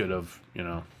probably should have,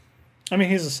 I mean,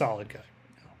 he's a solid guy.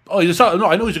 Oh, he's a solid. No,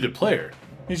 I know he's a good player.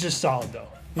 He's just solid though.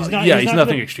 He's He's not nothing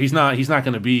gonna- extra. He's not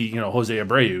going to be Jose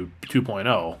Abreu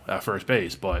 2.0 at first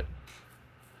base, but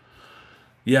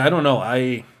yeah, I don't know.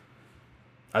 I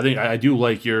think I do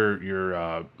like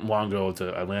your Longo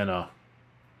to Atlanta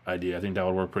idea. I think that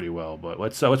would work pretty well. But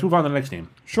let's move on to the next team.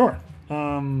 Sure.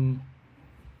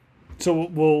 So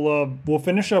we'll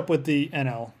finish up with the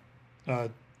NL,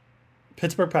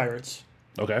 Pittsburgh Pirates.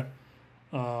 Okay.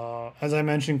 As I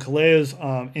mentioned, Correa's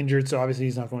injured, so obviously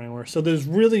he's not going anywhere. So there's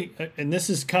really, and this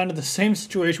is kind of the same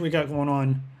situation we got going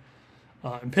on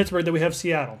in Pittsburgh that we have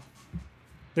Seattle.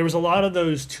 There was a lot of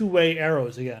those two-way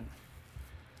arrows again.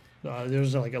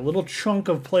 There's like a little chunk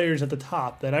of players at the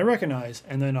top that I recognize,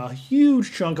 and then a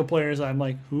huge chunk of players I'm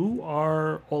like, who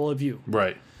are all of you?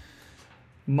 Right.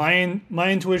 My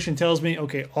intuition tells me,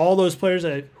 okay, all those players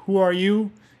who are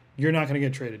you? You're not going to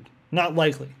get traded. Not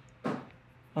likely.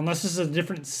 Unless this is a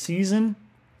different season,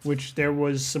 which there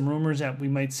was some rumors that we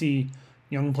might see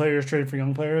young players traded for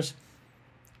young players.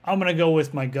 I'm going to go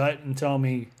with my gut and tell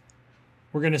me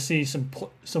we're going to see some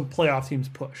playoff teams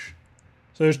push.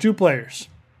 So there's two players,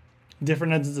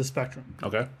 different ends of the spectrum.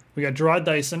 Okay. We got Gerard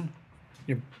Dyson.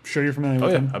 You're sure you're familiar Oh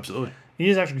with yeah, him. absolutely. He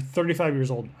is actually 35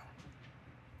 years old now,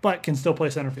 but can still play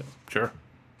center field. Sure.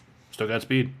 Still got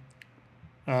speed.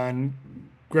 And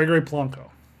Gregory Polanco,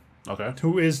 Okay.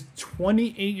 who is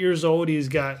 28 years old. He's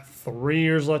got 3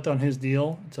 years left on his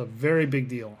deal. It's a very big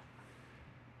deal.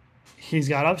 He's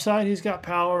got upside. He's got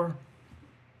power.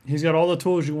 He's got all the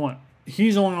tools you want.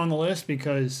 He's only on the list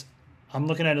because I'm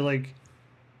looking at it like,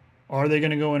 are they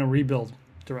going to go in a rebuild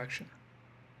direction?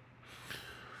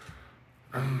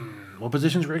 What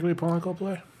positions Gregory Polanco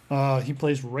play? He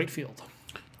plays right field.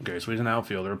 Okay, so he's an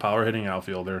outfielder, power hitting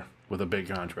outfielder with a big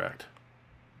contract.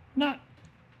 Not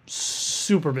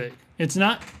super big. It's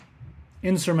not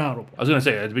insurmountable. I was gonna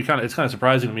say it's kind of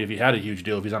surprising to me if he had a huge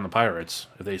deal if he's on the Pirates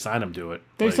if they signed him to it.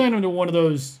 They Like, signed him to one of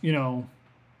those,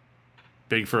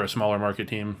 big for a smaller market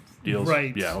team deals.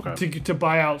 Right. Yeah. Okay. To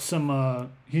buy out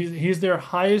some. He's their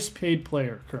highest paid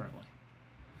player currently.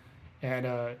 At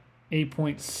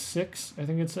 8.6, I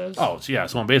think it says. Oh, so yeah.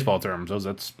 So in baseball terms,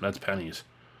 that's pennies.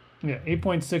 Yeah,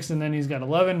 8.6, and then he's got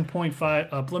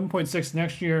 11.6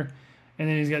 next year, and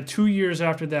then he's got 2 years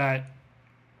after that.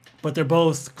 But they're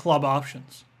both club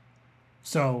options.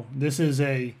 So this is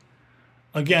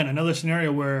again, another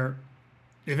scenario where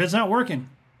if it's not working,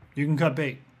 you can cut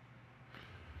bait.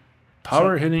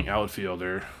 Power hitting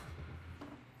outfielder.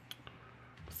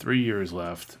 3 years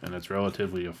left, and it's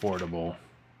relatively affordable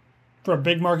For a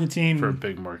big market team. for a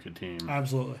big market team.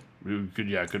 Absolutely.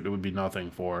 It would be nothing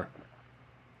for.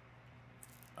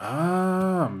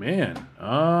 Ah, man.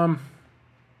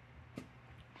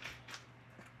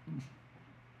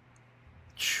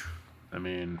 I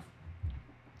mean,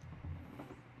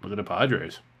 look at the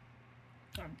Padres.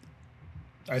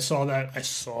 I saw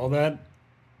that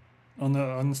on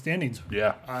the standings.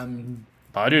 Yeah. Um,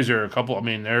 Padres are a couple. I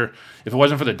mean, if it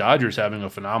wasn't for the Dodgers having a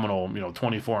phenomenal,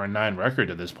 24-9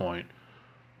 record at this point,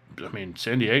 I mean,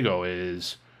 San Diego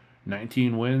is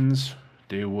 19 wins.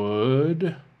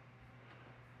 They'd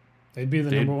They'd be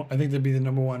the number one. I think they'd be the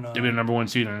number one. be the number one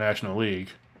seed in the National League.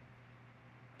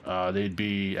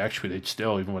 They'd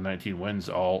still, even with 19 wins,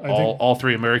 all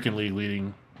three American League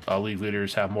league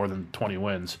leaders have more than 20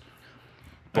 wins.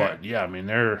 But yeah, I mean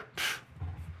and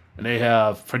they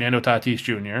have Fernando Tatis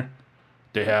Jr.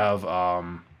 They have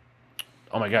oh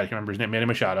my God, I can't remember his name, Manny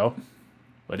Machado.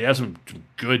 But they have some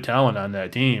good talent on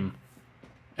that team,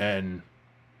 and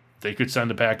they could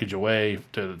send a package away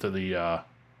to the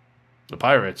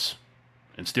Pirates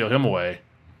and steal him away.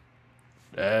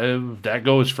 That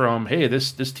goes from, hey,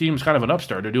 this team's kind of an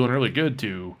upstart, they're doing really good,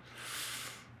 to,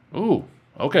 ooh,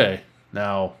 okay.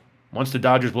 Now, once the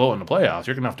Dodgers blow it in the playoffs,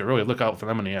 you're going to have to really look out for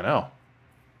them in the NL.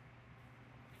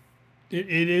 It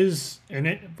is,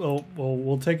 and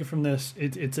we'll take it from this.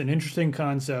 It's an interesting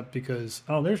concept because,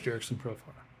 there's Jerickson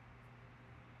Profar.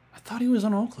 I thought he was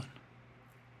on Oakland.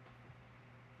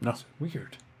 No. That's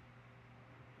weird.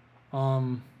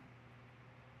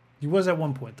 He was at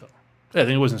one point, though. Yeah, I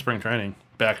think it was in spring training,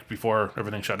 back before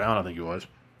everything shut down, I think it was.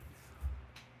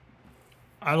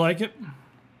 I like it.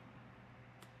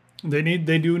 They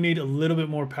do need a little bit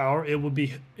more power. It would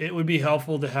be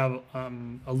helpful to have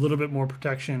a little bit more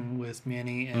protection with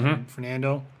Manny and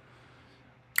Fernando.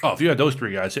 Oh, if you had those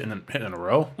three guys hitting in a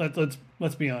row.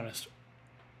 Let's be honest.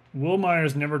 Will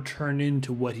Myers never turned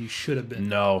into what he should have been.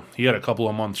 No, he had a couple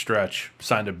of month stretch,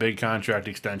 signed a big contract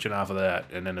extension off of that,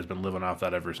 and then has been living off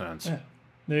that ever since.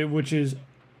 Yeah. Which is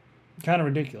kind of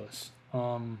ridiculous.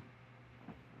 Did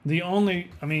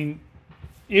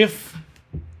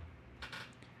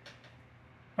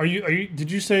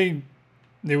you say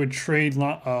they would trade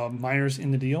Myers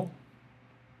in the deal?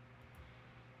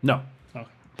 No. Okay.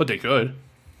 But they could.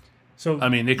 So I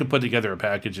mean, they could put together a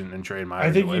package and trade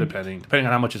Myers away, depending on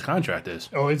how much his contract is.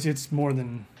 Oh, it's more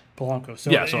than Polanco.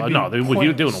 So yeah, so no, they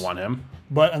wouldn't want him.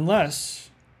 But unless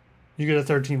you get a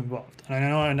third team involved, and I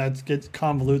know, and that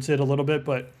convolutes it a little bit,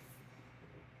 but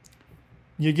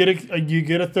you get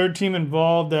a third team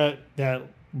involved that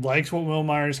likes what Will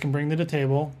Myers can bring to the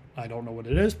table. I don't know what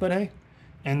it is, but hey,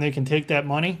 and they can take that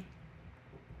money,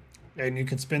 and you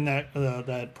can spend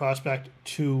that prospect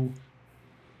to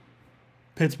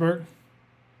Pittsburgh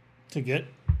to get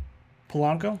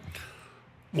Polanco.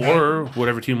 Or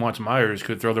whatever team wants Myers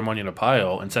could throw their money in a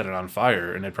pile and set it on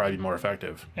fire, and it'd probably be more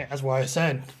effective. Yeah, that's why I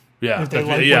said. Yeah,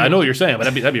 I know what you're saying, but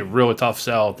that'd be a really tough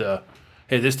sell to,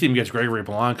 hey, this team gets Gregory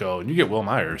Polanco, and you get Will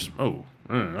Myers. Oh,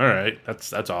 all right,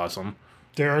 that's awesome.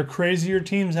 There are crazier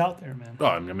teams out there, man. Oh,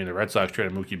 I mean, the Red Sox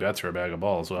traded Mookie Betts for a bag of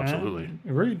balls, so absolutely.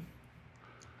 Agreed.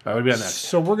 All right, what do we got next?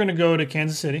 So we're going to go to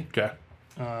Kansas City. Okay.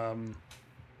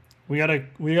 We got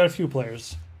a few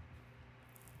players.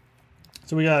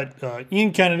 So we got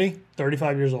Ian Kennedy,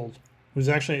 35 years old, who's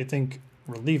actually, I think,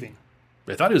 relieving.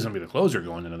 They thought he was going to be the closer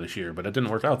going into this year, but it didn't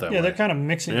work out that way. Yeah, they're kind of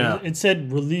mixing. Yeah. It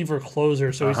said reliever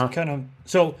closer, so he's kind of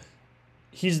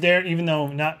he's there, even though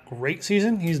not great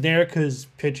season. He's there because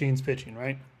pitching's pitching,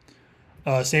 right?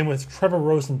 Same with Trevor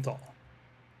Rosenthal.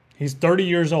 He's 30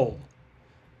 years old.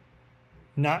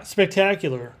 Not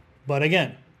spectacular, but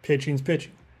again, pitching's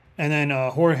pitching. And then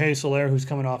Jorge Soler, who's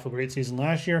coming off a great season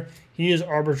last year, he is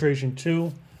arbitration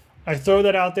 2. I throw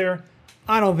that out there.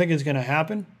 I don't think it's going to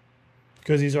happen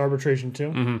because he's arbitration 2.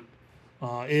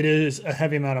 Mm-hmm. It is a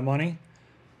heavy amount of money,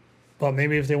 but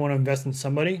maybe if they want to invest in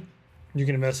somebody, you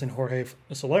can invest in Jorge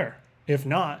Soler. If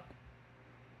not,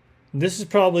 this is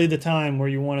probably the time where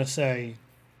you want to say,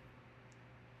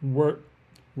 we're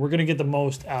going to get the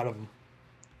most out of him,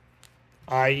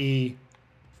 i.e.,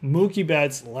 Mookie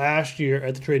Betts last year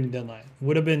at the trading deadline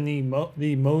would have been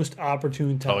the most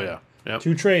opportune time Oh yeah. Yep.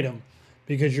 to trade him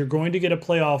because you're going to get a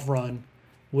playoff run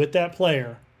with that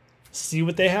player, see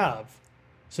what they have,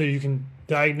 so you can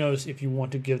diagnose if you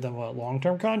want to give them a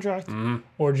long-term contract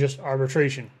or just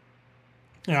arbitration.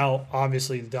 Now,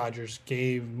 obviously, the Dodgers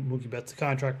gave Mookie Betts the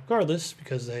contract regardless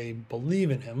because they believe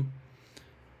in him.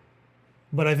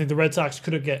 But I think the Red Sox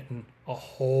could have gotten a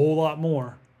whole lot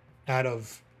more out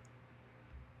of,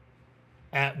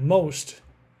 at most,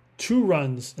 2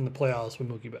 runs in the playoffs with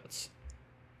Mookie Betts.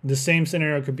 The same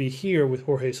scenario could be here with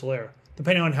Jorge Soler,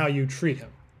 depending on how you treat him.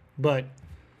 But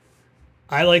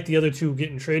I like the other 2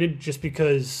 getting traded just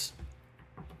because,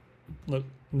 look,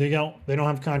 they don't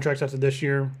have contracts after this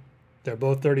year. They're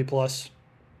both 30 plus.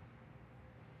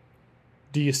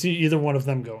 Do you see either one of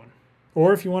them going?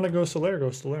 Or if you want to go Soler,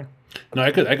 go Soler. No,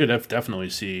 I could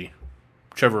definitely see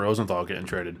Trevor Rosenthal getting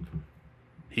traded.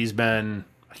 He's been,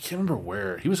 I can't remember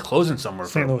where. He was closing somewhere.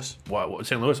 St. Louis. What?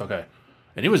 St. Louis? Okay.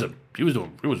 And he was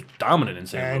dominant in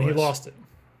St. Louis. And he lost it.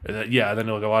 And then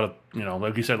like a lot of,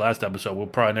 like you said last episode, we'll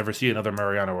probably never see another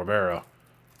Mariano Rivera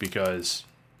because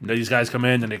these guys come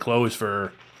in and they close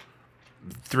for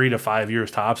 3 to 5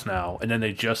 years tops now, and then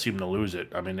they just seem to lose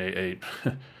it. I mean, they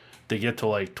get to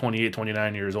like 28,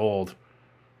 29 years old.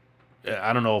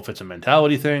 I don't know if it's a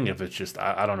mentality thing, if it's just,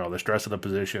 I don't know, the stress of the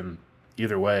position.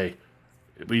 Either way,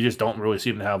 we just don't really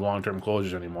seem to have long-term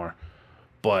closers anymore.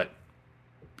 But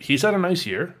he's had a nice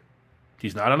year.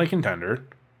 He's not on a contender.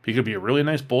 He could be a really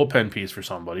nice bullpen piece for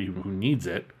somebody who needs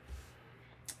it.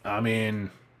 I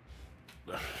mean,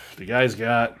 the guy's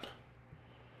got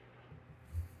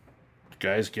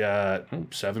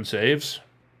 7 saves.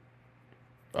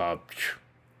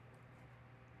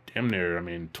 Damn near,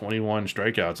 21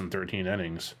 strikeouts in 13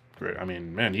 innings. Great. I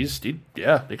mean, man, they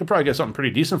could probably get something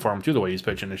pretty decent for him, too, the way he's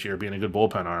pitching this year, being a good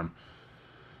bullpen arm.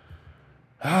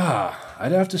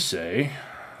 I'd have to say,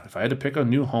 if I had to pick a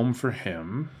new home for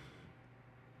him,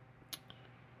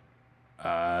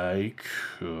 I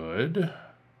could.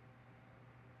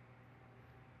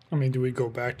 Do we go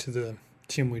back to the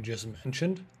team we just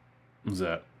mentioned? What's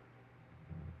that?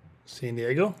 San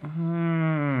Diego?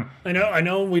 I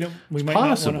know. We might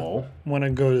possible. not want to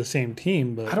go to the same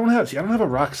team, but I don't have a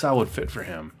rock solid fit for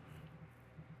him.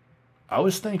 I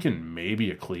was thinking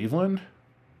maybe a Cleveland.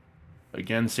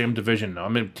 Again, same division.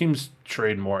 No, teams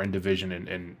trade more in division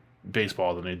in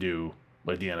baseball than they do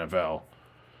like the NFL.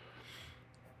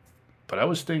 But I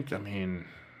was thinking,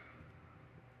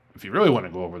 if you really want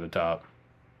to go over the top,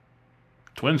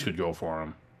 Twins could go for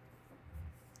him.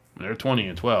 They're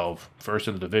 20-12, first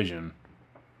in the division.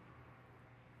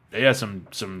 They had some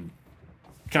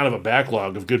kind of a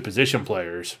backlog of good position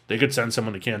players. They could send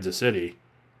someone to Kansas City,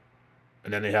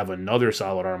 and then they have another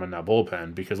solid arm in that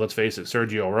bullpen. Because let's face it,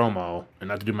 Sergio Romo, and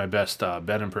not to do my best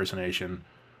Ben impersonation,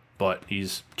 but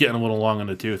he's getting a little long in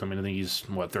the tooth. I think he's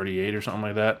 38 or something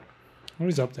like that. Oh,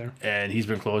 he's up there, and he's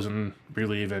been closing,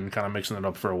 relieving, kind of mixing it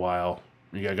up for a while.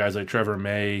 You got guys like Trevor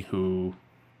May who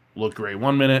looked great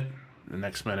 1 minute. The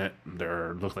next minute, they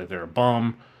look like they're a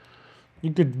bum.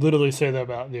 You could literally say that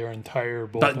about their entire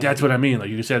bullpen. But that's what I mean. Like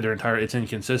you said, it's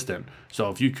inconsistent. So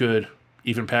if you could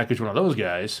even package one of those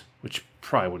guys, which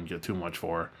probably wouldn't get too much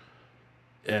for,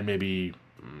 and maybe,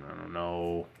 I don't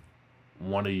know,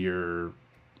 one of your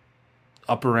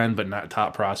upper end but not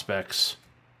top prospects,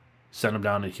 send them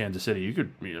down to Kansas City. You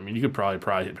could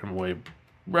probably hit him away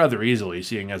rather easily,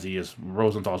 seeing as he is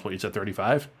Rosenthal's, what you said,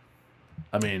 35?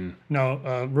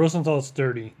 No, Rosenthal's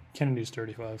 30. Kennedy's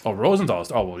 35. Oh,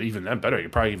 Rosenthal's. Oh, well, even that better. You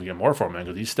could probably even get more for him, man,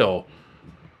 because he's still.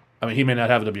 He may not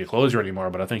have to be a closer anymore,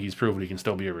 but I think he's proven he can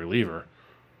still be a reliever.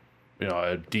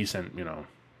 A decent,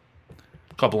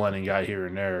 couple inning guy here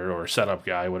and there, or setup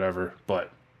guy, whatever.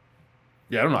 But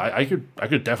yeah, I don't know. I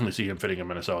could definitely see him fitting in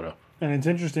Minnesota. And it's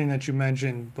interesting that you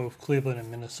mentioned both Cleveland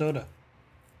and Minnesota,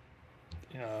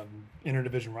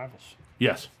 interdivision rivals.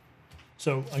 Yes.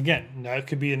 So, again, that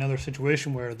could be another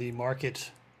situation where the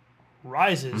market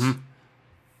rises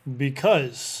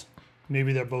because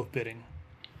maybe they're both bidding.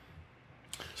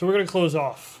 So we're going to close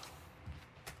off.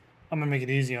 I'm going to make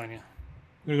it easy on you.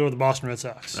 I'm going to go with the Boston Red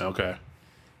Sox. Okay.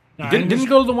 Now, didn't you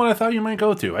go to the one I thought you might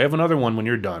go to? I have another one when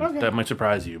you're done. Okay. That might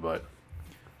surprise you, but...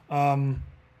 Now,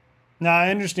 I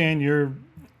understand your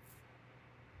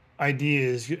idea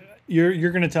is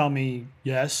you're going to tell me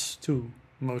yes to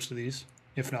most of these,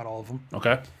 if not all of them.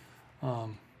 Okay.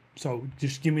 So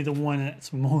just give me the one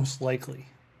that's most likely,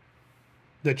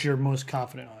 that you're most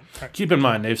confident on. Right. Keep in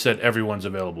mind, they've said everyone's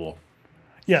available.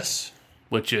 Yes.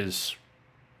 Which is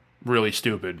really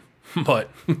stupid. But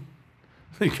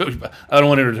I don't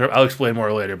want to. I'll explain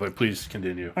more later, but please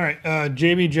continue. All right.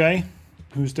 JBJ,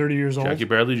 who's 30 years old. Jackie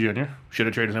Bradley Jr. Should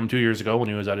have traded him 2 years ago when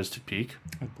he was at his peak.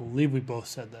 I believe we both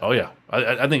said that. Oh, yeah.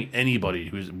 I think anybody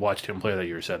who's watched him play that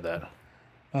year said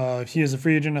that. He is a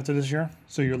free agent after this year,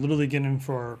 so you're literally getting him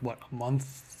for, a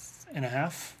month and a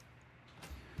half?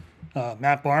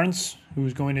 Matt Barnes,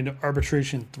 who's going into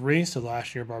arbitration 3, so the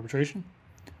last year of arbitration.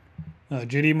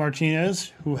 JD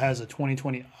Martinez, who has a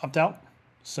 2020 opt-out.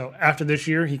 So after this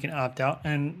year, he can opt out,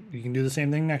 and you can do the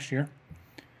same thing next year.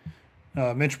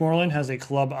 Mitch Moreland has a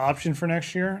club option for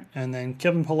next year. And then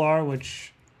Kevin Pillar,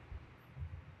 which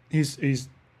he's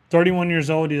 31 years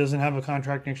old. He doesn't have a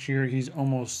contract next year. He's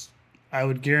almost, I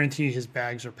would guarantee his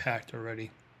bags are packed already.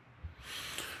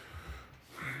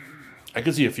 I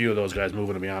could see a few of those guys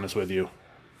moving, to be honest with you.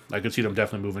 I could see them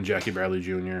definitely moving Jackie Bradley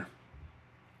Jr.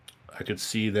 I could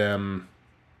see them.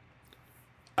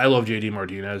 I love JD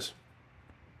Martinez.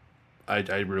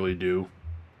 I really do.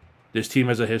 This team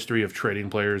has a history of trading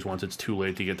players once it's too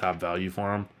late to get top value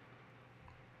for them.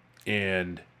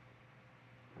 And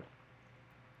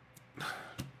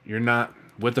you're not,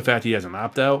 with the fact he has an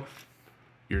opt-out,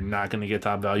 you're not going to get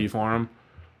top value for him.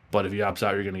 But if he opts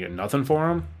out, you're going to get nothing for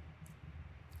him.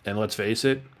 And let's face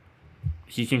it,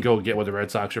 he can go get what the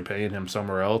Red Sox are paying him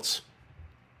somewhere else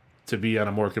to be on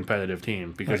a more competitive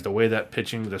team. Because the way that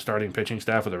the starting pitching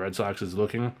staff of the Red Sox is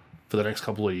looking for the next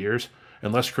couple of years,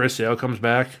 unless Chris Sale comes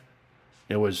back,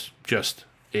 it was just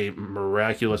a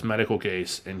miraculous medical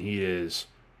case, and he is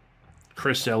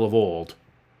Chris Sale of old.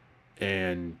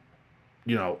 And,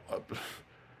 Nathan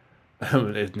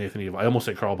Eovaldi. I almost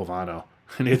said Carl Pavano.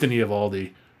 Nathan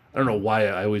Eovaldi. I don't know why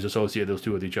I always associate those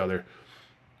two with each other.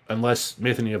 Unless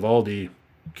Nathan Eovaldi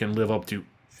can live up to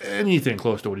anything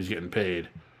close to what he's getting paid.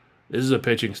 This is a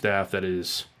pitching staff that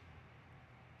is,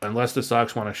 unless the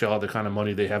Sox want to shell out the kind of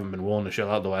money they haven't been willing to shell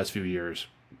out the last few years,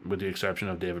 with the exception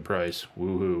of David Price.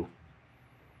 Woohoo.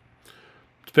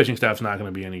 This pitching staff's not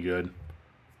going to be any good.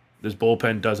 This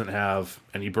bullpen doesn't have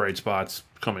any bright spots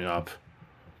coming up.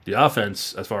 The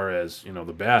offense, as far as, the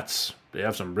bats, they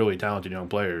have some really talented young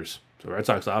players. So the Red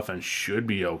Sox offense should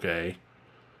be okay.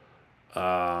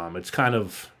 It's kind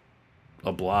of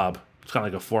a blob. It's kind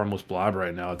of like a formless blob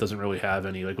right now. It doesn't really have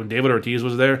any, like when David Ortiz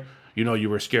was there, you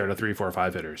were scared of 3, 4,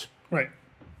 5 hitters. Right.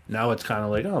 Now it's kind of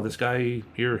like, this guy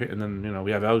here, and then,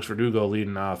 we have Alex Verdugo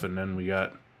leading off, and then we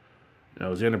got,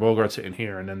 Xander Bogaerts hitting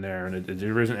here and then there, and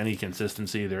there isn't any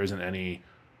consistency. There isn't any,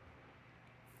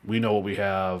 we know what we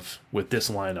have with this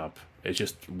lineup. It's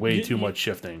just way too much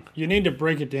shifting. You need to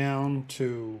break it down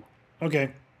to,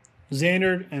 okay,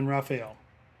 Xander and Rafael.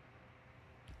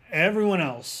 Everyone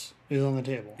else is on the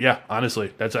table. Yeah,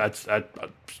 honestly, that's. And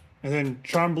then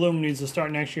Sean Bloom needs to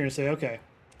start next year and say, okay,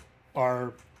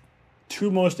 our two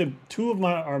of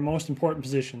our most important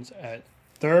positions at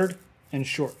third and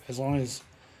short, as long as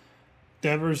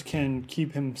Devers can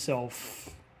keep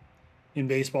himself in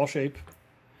baseball shape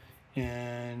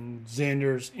and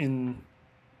Xander's in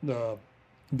the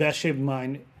best shape of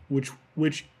mind,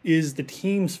 which is the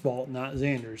team's fault, not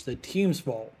Xander's. The team's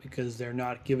fault because they're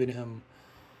not giving him.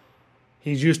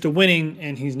 He's used to winning,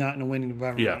 and he's not in a winning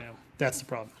environment right now. That's the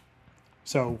problem.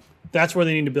 So that's where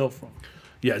they need to build from.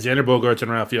 Yeah, Xander Bogaerts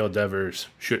and Rafael Devers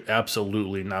should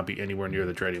absolutely not be anywhere near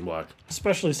the trading block.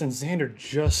 Especially since Xander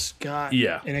just got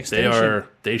an extension.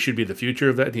 They should be the future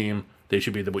of that team. They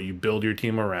should be what you build your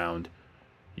team around.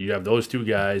 You have those two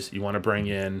guys you want to bring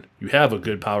in. You have a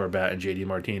good power bat in JD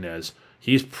Martinez.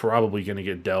 He's probably going to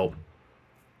get dealt.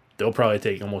 They'll probably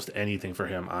take almost anything for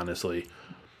him, honestly.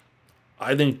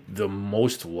 I think the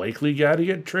most likely guy to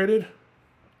get traded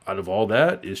out of all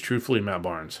that is truthfully Matt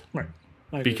Barnes. Right.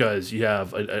 Because you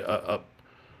have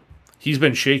he's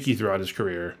been shaky throughout his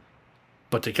career,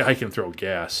 but the guy can throw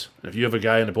gas. And if you have a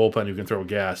guy in the bullpen who can throw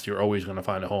gas, you're always going to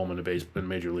find a home in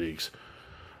major leagues.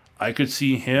 I could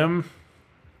see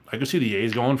the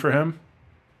A's going for him.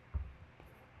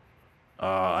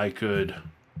 I could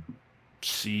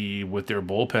see with their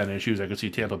bullpen issues, I could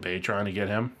see Tampa Bay trying to get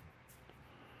him.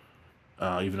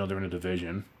 Even though they're in a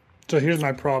division. So here's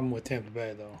my problem with Tampa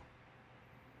Bay, though.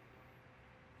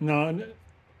 No,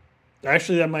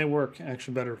 actually, that might work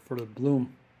better for the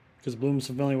Bloom, because Bloom's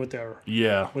familiar with their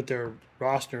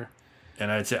roster.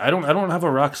 And I'd say I don't have a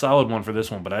rock solid one for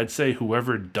this one, but I'd say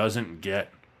whoever didn't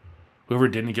get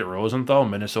Rosenthal,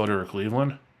 Minnesota or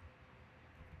Cleveland,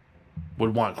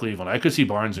 would want Cleveland. I could see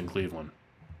Barnes in Cleveland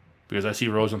because I see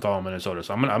Rosenthal in Minnesota.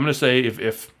 So I'm gonna say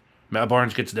if Matt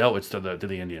Barnes gets dealt, it's to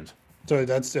the Indians. So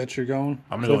that's your going?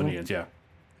 I'm going to go Indians, yeah.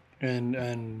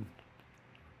 And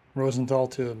Rosenthal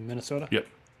to Minnesota? Yep.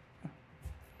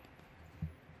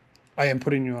 I am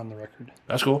putting you on the record.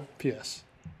 That's cool. P.S.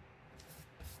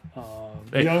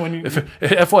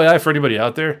 FYI, for anybody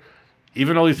out there,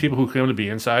 even all these people who claim to be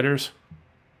insiders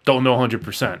don't know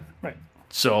 100%. Right.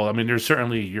 So, I mean, there's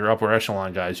certainly your upper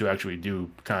echelon guys who actually do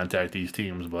contact these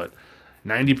teams, but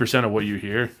 90% of what you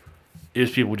hear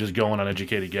is people just going on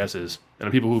educated guesses. And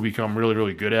the people who become really,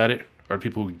 really good at it are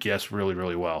people who guess really,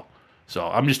 really well. So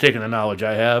I'm just taking the knowledge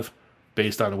I have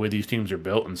based on the way these teams are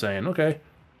built and saying, okay,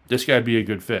 this guy'd be a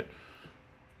good fit.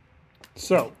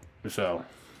 So, So,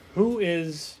 who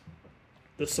is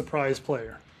the surprise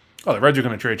player? the Reds are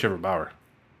going to trade Trevor Bauer.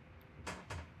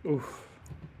 Oof.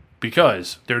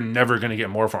 Because they're never going to get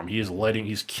more from him.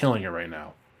 He's killing it right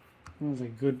now. That was a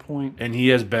good point. And he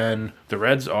has been, the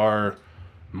Reds are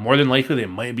more than likely, they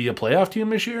might be a playoff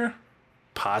team this year,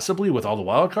 possibly with all the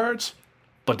wild cards,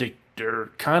 but they're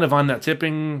kind of on that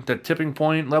tipping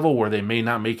point level where they may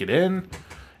not make it in.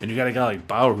 And you got a guy like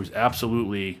Bauer who's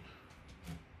absolutely,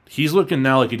 he's looking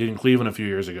now like he did in Cleveland a few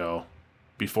years ago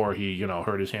before he,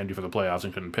 hurt his hand before the playoffs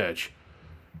and couldn't pitch.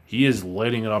 He is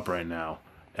lighting it up right now.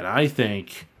 And I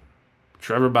think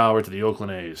Trevor Bauer to the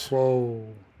Oakland A's. Whoa.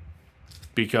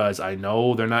 Because I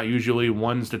know they're not usually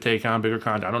ones to take on bigger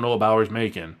contracts. I don't know what Bauer's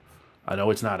making. I know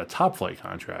it's not a top flight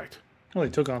contract. Well, they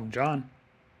took on John.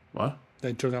 What?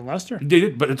 They took on Lester. They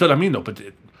did, but that's what I mean, though. But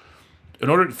in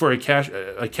order for a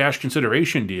cash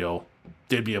consideration deal,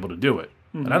 they'd be able to do it.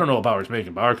 Mm-hmm. And I don't know what Bauer's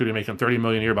making. Bauer could be making $30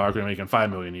 million a year. Bauer could be making $5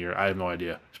 million a year. I have no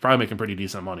idea. He's probably making pretty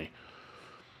decent money.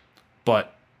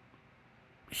 But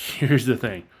here's the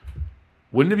thing.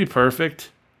 Wouldn't it be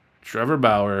perfect? Trevor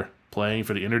Bauer playing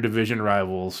for the interdivision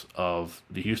rivals of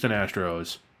the Houston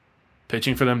Astros,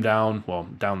 pitching for them down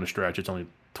the stretch. It's only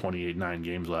 9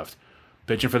 games left.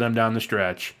 Pitching for them down the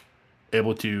stretch,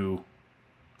 able to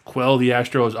quell the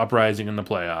Astros uprising in the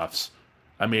playoffs.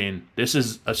 I mean, this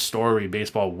is a story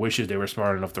baseball wishes they were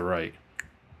smart enough to write.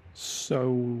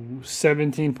 So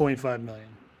 $17.5 million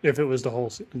if it was the whole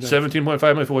season. $17.5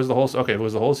 million if it was the whole. Okay, if it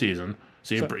was the whole season.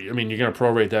 So you're going to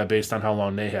prorate that based on how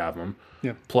long they have them.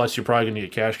 Yeah. Plus, you're probably going to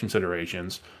get cash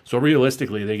considerations. So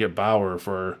realistically, they get Bauer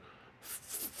for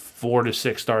 4 to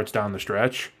 6 starts down the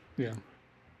stretch. Yeah.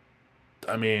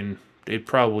 I mean, they'd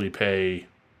probably pay,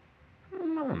 I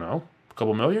don't know, a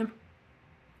couple million.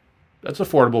 That's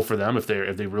affordable for them if they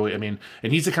really. I mean,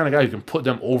 and he's the kind of guy who can put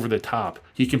them over the top.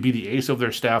 He can be the ace of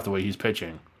their staff the way he's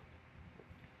pitching,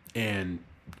 and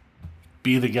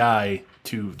be the guy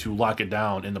to lock it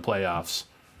down in the playoffs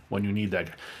when you need that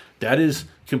guy. That is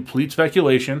complete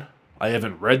speculation. I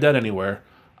haven't read that anywhere.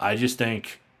 I just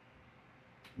think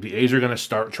the A's are going to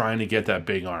start trying to get that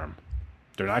big arm.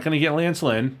 They're not going to get Lance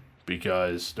Lynn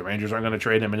because the Rangers aren't going to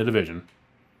trade him in the division.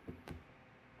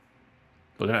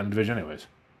 But they're not in the division anyways.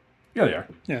 Yeah, they are.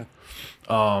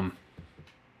 Yeah.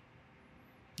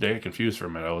 They got confused for a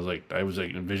minute. I was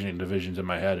envisioning divisions in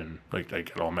my head and I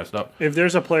got all messed up. If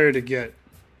there's a player to get,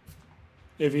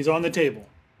 if he's on the table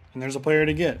and there's a player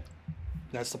to get,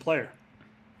 that's the player.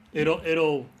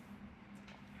 It'll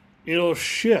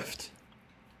shift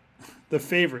the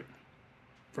favorite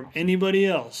from anybody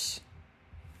else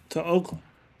to Oakland.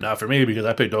 Not for me because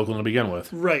I picked Oakland to begin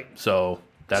with. Right. So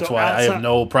that's why I have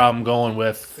no problem going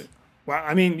with. Well,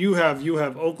 I mean, you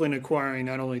have Oakland acquiring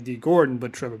not only D. Gordon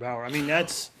but Trevor Bauer. I mean,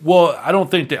 that's. Well, I don't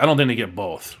think they get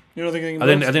both. You don't think they get both?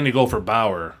 I think they go for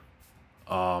Bauer.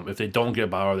 If they don't get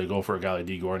Bauer, they go for a guy like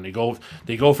D. Gordon. They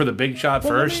go for the big shot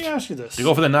first. Let me ask you this. They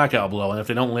go for the knockout blow, and if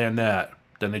they don't land that,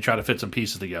 then they try to fit some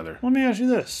pieces together. Let me ask you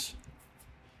this.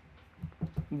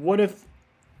 What if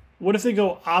they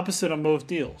go opposite on both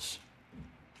deals?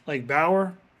 Like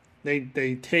Bauer, they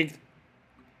take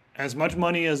as much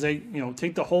money as they,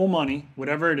 take the whole money,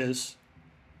 whatever it is,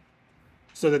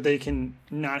 so that they can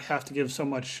not have to give so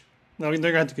much. No, they're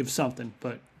going to have to give something,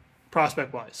 but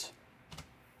prospect-wise,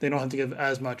 they don't have to give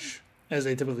as much as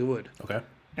they typically would. Okay.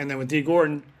 And then with D.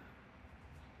 Gordon,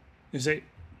 you say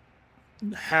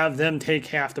have them take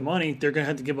half the money, they're going to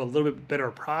have to give a little bit better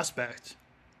prospect.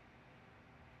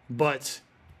 But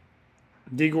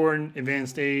D. Gordon,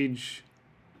 advanced age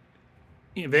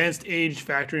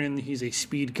factoring in, he's a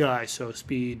speed guy, so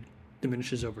speed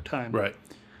diminishes over time. Right.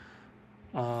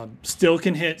 Still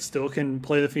can hit, still can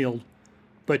play the field,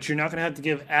 but you're not going to have to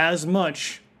give as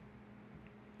much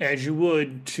as you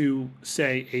would to,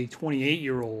 say, a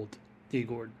 28-year-old D.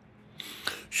 Gordon.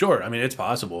 Sure. I mean, it's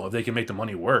possible. If they can make the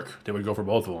money work, they would go for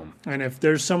both of them. And if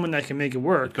there's someone that can make it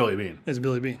work, it's Billy Beane. It's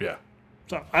Billy Beane. Yeah.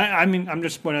 So, I mean, I'm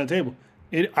just putting it on the table.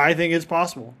 I think it's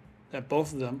possible that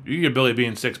both of them. You get Billy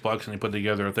Beane $6 and they put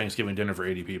together a Thanksgiving dinner for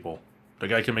 80 people. The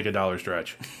guy can make a $1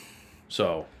 stretch.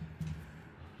 So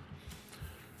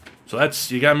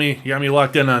that's you got me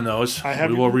locked in on those.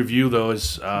 We will review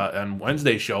those on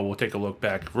Wednesday's show. We'll take a look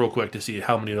back real quick to see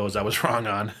how many of those I was wrong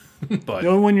on. But The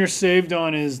only one you're saved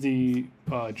on is the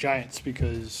Giants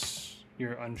because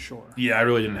you're unsure. yeah, I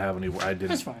really didn't have any. I didn't.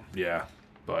 That's fine. Yeah,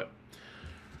 but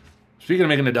speaking of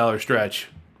making a dollar stretch,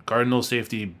 Cardinals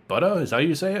safety Buddha, is that how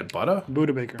you say it? Buddha?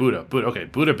 Buda Baker. Buddha. Okay,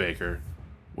 Buddha Baker,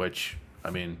 which, I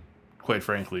mean, quite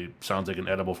frankly, sounds like an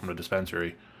edible from a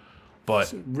dispensary.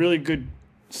 But Really good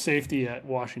safety at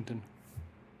Washington.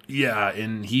 yeah,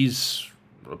 and he's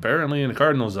apparently, in the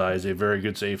Cardinals' eyes, a very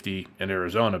good safety in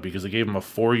Arizona because they gave him a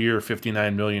 4-year,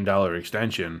 $59 million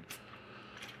extension.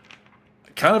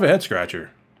 Kind of a head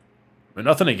scratcher. But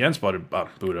nothing against Buddha.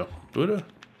 Buddha?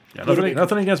 Yeah,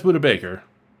 nothing against Buddha Baker.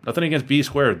 Nothing against B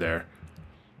squared there.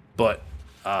 But,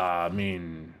 I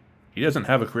mean, he doesn't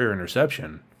have a career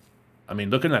interception. I mean,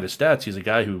 looking at his stats, he's a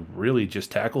guy who really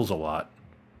just tackles a lot.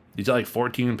 He's got like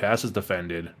 14 passes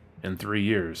defended in 3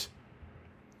 years.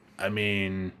 I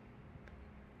mean,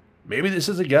 maybe this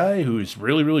is a guy who's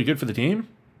really, really good for the team,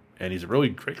 and he's a really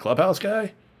great clubhouse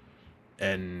guy,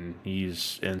 and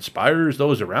he's inspires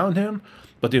those around him,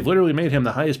 but they've literally made him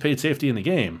the highest paid safety in the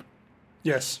game.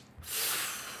 Yes.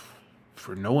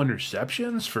 For no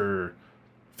interceptions, for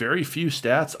very few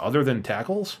stats other than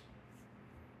tackles,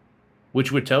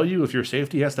 which would tell you if your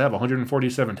safety has to have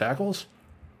 147 tackles,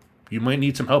 you might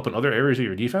need some help in other areas of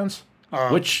your defense,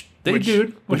 which they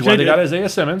do, which is why they got Isaiah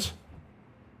Simmons.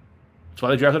 That's why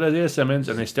they drafted Isaiah Simmons,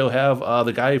 and they still have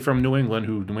the guy from New England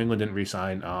who New England didn't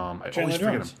re-sign. I always forget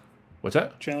him. What's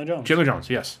that? Chandler Jones. Chandler Jones,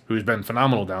 yes, who's been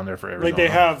phenomenal down there for Arizona. Like they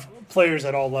have players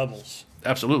at all levels.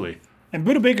 Absolutely. And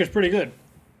Buda Baker's pretty good.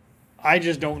 I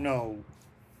just don't know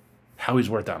How he's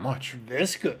worth that much.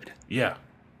 this good. Yeah.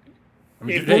 I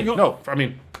mean, If hey, we're go- no, I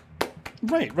mean,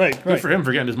 Right. good for him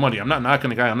for getting his money. I'm not knocking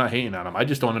the guy. I'm not hating on him. I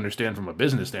just don't understand from a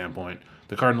business standpoint.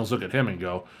 The Cardinals look at him and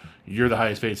go, "You're the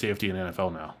highest paid safety in the NFL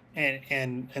now."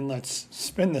 And let's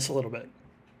spin this a little bit.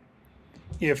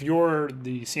 If you're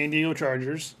the San Diego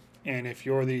Chargers and if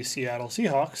you're the Seattle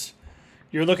Seahawks,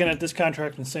 you're looking at this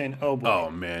contract and saying, "Oh boy, Oh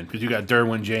man, because you got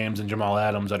Derwin James and Jamal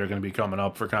Adams that are going to be coming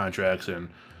up for contracts, and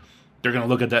they're going to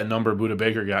look at that number Buda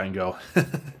Baker got and go,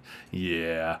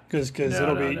 "Yeah." because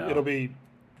No, it'll be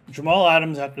Jamal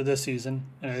Adams after this season,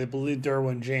 and I believe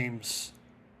Derwin James.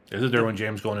 This is Derwin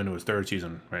James going into his 3rd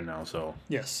season right now, so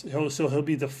Yes, he'll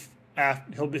be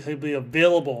he'll be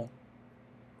available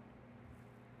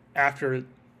after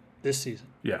this season.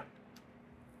 yeah.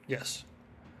 Yes.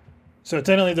 So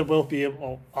technically, there will be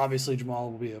obviously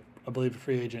Jamal will be I believe a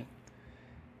free agent.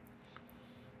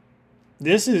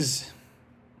 This is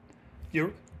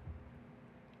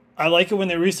I like it when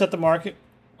they reset the market,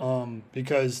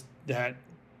 because that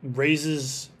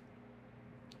raises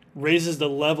the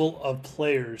level of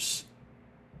players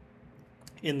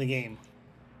in the game.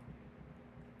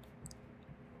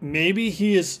 Maybe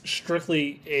he is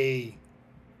strictly a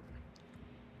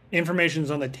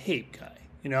information's on the tape guy,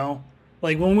 you know?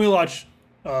 Like when we watch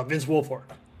Vince Wilfork,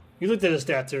 you looked at his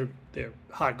stats, they're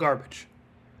hot garbage.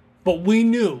 But we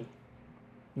knew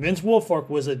Vince Wilfork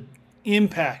was an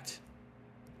impact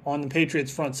on the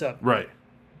Patriots front seven. Right.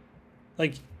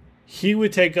 Like, he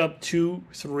would take up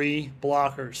 2-3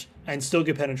 blockers and still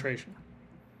get penetration.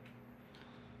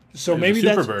 So He's maybe a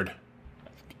that's... Superbird.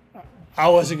 I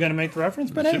wasn't going to make the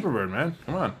reference, but hey. Superbird, man.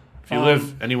 Come on. If you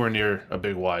live anywhere near a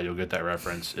big Y, you'll get that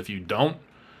reference. If you don't,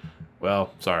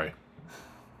 well, sorry.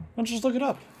 Let's just look it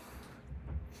up.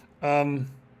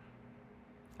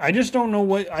 I just don't know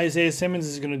what Isaiah Simmons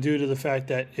is going to do to the fact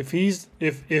that if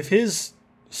his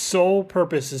sole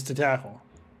purpose is to tackle,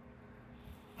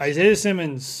 Isaiah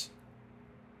Simmons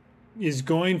is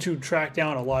going to track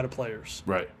down a lot of players.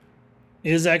 Right.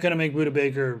 Is that going to make Buda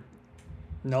Baker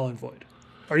null and void?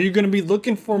 Are you going to be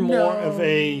looking for more of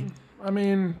a... I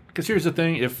mean, because here's the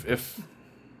thing: if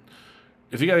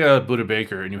you got a Buda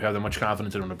Baker and you have that much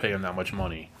confidence in him to pay him that much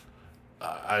money,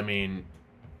 I mean,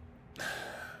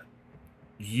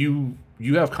 you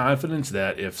have confidence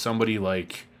that if somebody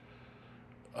like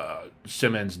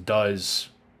Simmons does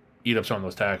eat up some of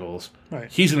those tackles,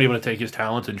 Right. he's going to be able to take his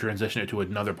talent and transition it to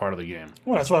another part of the game.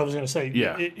 Well, that's what I was going to say.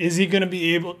 Yeah. Is he going to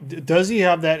be able... Does he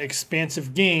have that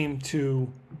expansive game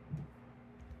to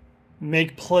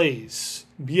make plays,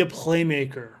 be a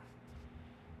playmaker?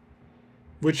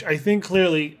 Which I think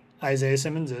clearly Isaiah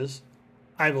Simmons is.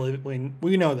 I believe it.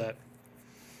 We know that.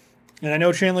 And I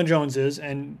know Chandler Jones is,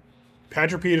 and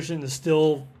Patrick Peterson is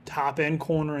still top-end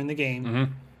corner in the game.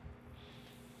 Mm-hmm.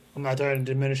 I'm not trying to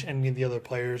diminish any of the other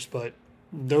players, but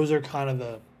those are kind of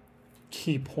the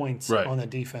key points Right. on the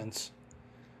defense.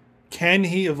 Can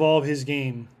he evolve his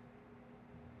game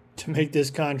to make this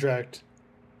contract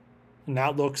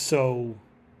not look so...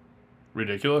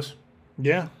 Ridiculous.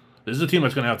 Yeah. This is a team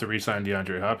that's going to have to re-sign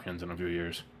DeAndre Hopkins in a few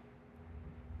years.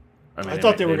 I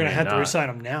thought they were going to have to re-sign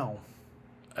him now.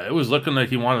 It was looking like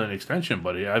he wanted an extension,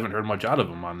 but I haven't heard much out of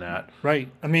him on that. Right.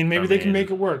 I mean, maybe they can make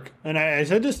it work. And I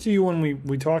said this to you when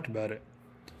we talked about it.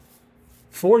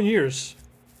 4 years.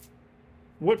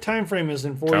 What time frame is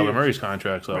in 4 years? Kyler Murray's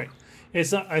contract's up. Right.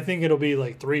 It's not. I think it'll be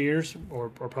like 3 years, or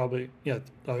probably I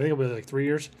think it'll be like 3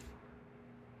 years.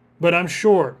 But I'm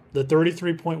sure the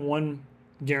 33.1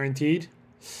 guaranteed.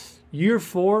 Year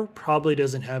 4 probably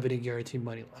doesn't have any guaranteed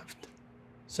money left.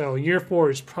 So year 4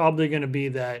 is probably going to be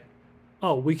that.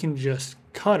 Oh, we can just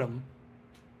cut him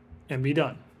and be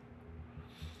done.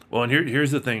 Well, and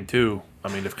here's the thing, too.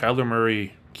 I mean, if Kyler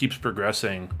Murray keeps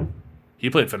progressing,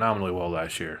 he played phenomenally well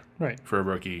last year. Right. For a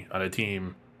rookie on a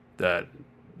team that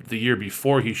the year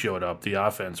before he showed up, the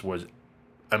offense was,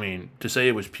 I mean, to say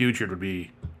it was putrid would be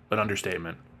an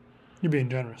understatement. You're being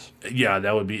generous. Yeah,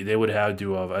 that would be, they would have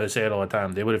to have, I say it all the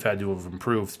time, they would have had to have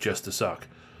improved just to suck.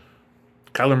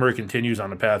 Kyler Murray continues on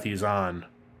the path he's on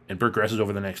and progresses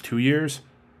over the next 2 years.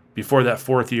 Before that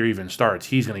 4th year even starts,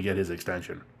 he's going to get his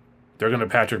extension. They're going to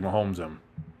Patrick Mahomes him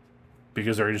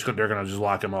because they're going to just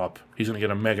lock him up. He's going to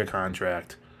get a mega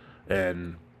contract,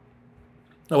 and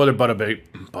whether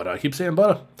I keep saying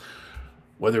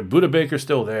whether Buda Baker's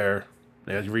still there,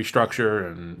 they have to restructure,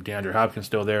 and DeAndre Hopkins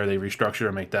still there, they restructure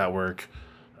and make that work.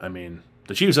 I mean,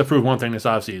 the Chiefs have proved one thing this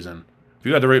offseason. If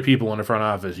you got the right people in the front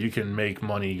office, you can make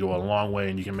money go a long way,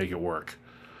 and you can make it work.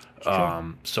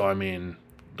 So, I mean,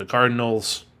 the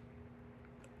Cardinals,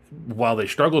 while they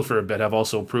struggled for a bit, have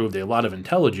also proved a lot of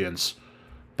intelligence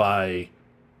by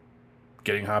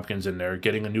getting Hopkins in there,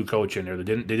 getting a new coach in there.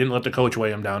 They didn't let the coach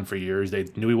weigh him down for years. They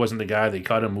knew he wasn't the guy. They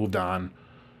cut him, moved on.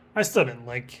 I still didn't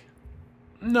like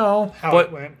how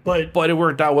it went, but it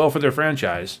worked out well for their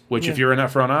franchise, which if you're in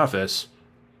that front office,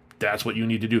 that's what you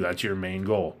need to do. That's your main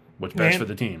goal. What's best for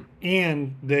the team.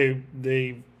 And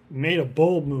they made a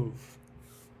bold move.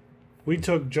 We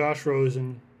took Josh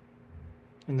Rosen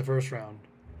in the first round.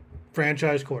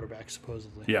 Franchise quarterback,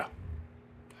 supposedly. Yeah.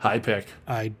 High pick.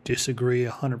 I disagree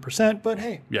 100%, but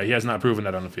hey. Yeah, he has not proven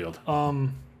that on the field.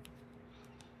 And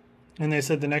they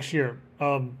said the next year,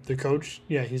 the coach,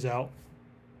 he's out.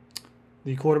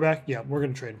 The quarterback, we're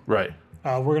going to trade him. Right.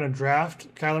 We're going to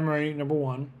draft Kyler Murray, number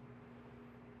 1,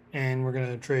 and we're going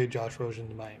to trade Josh Rosen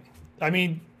to Miami. I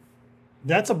mean,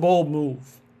 that's a bold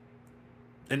move.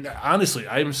 And honestly,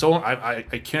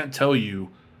 I can't tell you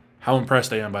how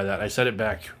impressed I am by that. I said it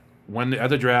back at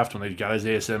the draft when they got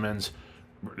Isaiah Simmons.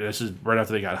 This is right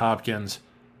after they got Hopkins.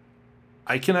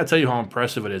 I cannot tell you how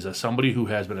impressive it is as somebody who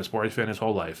has been a sports fan his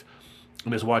whole life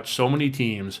and has watched so many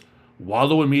teams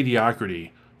wallow in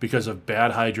mediocrity because of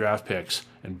bad high draft picks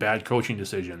and bad coaching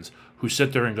decisions, who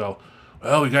sit there and go,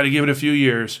 well, we got to give it a few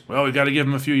years. Well, we got to give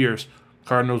him a few years.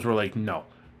 Cardinals were like, no,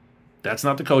 that's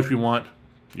not the coach we want.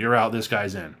 You're out. This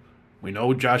guy's in. We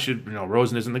know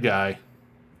Rosen isn't the guy.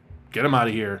 Get him out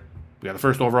of here. We got the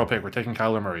first overall pick. We're taking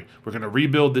Kyler Murray. We're going to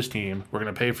rebuild this team. We're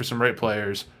going to pay for some right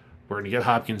players. We're going to get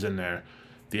Hopkins in there.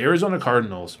 The Arizona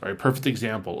Cardinals are a perfect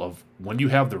example of when you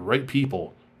have the right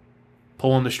people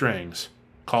pulling the strings,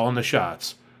 calling the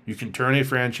shots, you can turn a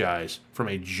franchise from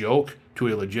a joke to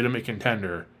a legitimate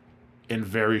contender in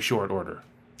very short order.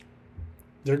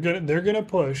 They're gonna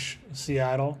push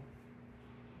Seattle.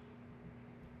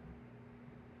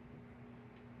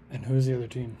 And who's the other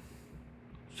team?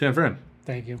 San Fran.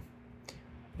 Thank you.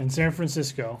 And San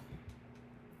Francisco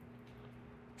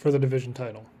for the division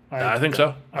title. I think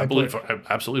so. I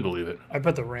absolutely believe it. I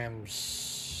bet the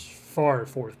Rams far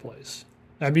 4th place.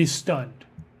 I'd be stunned.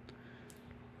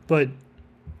 But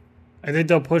I think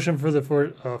they'll push them for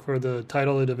the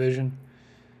title of the division.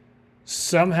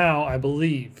 Somehow, I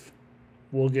believe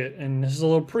we'll get, and this is a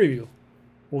little preview,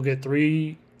 we'll get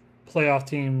 3 playoff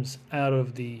teams out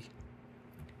of the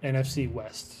NFC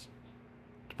West.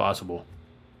 It's possible.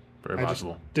 Very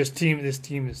possible. This team is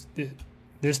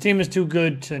too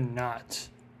good to not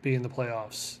be in the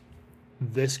playoffs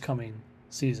this coming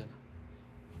season.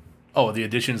 Oh, the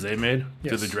additions they made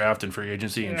to the draft and free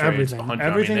agency and trades.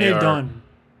 Everything they've done.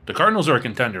 The Cardinals are a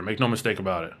contender. Make no mistake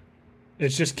about it.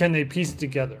 It's just, can they piece it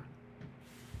together?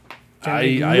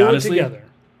 I honestly,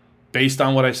 based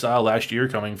on what I saw last year,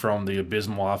 coming from the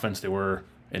abysmal offense they were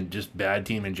and just bad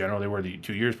team in general they were the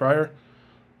 2 years prior,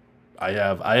 I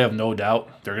have no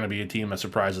doubt they're going to be a team that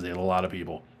surprises a lot of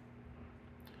people.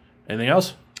 Anything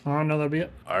else? Oh, no, that'll be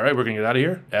it. All right, we're going to get out of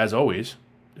here. As always,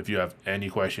 if you have any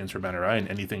questions for Ben or I and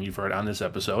anything you've heard on this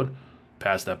episode,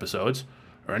 past episodes,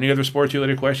 or any other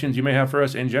sports-related questions you may have for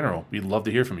us in general, we'd love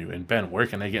to hear from you. And Ben, where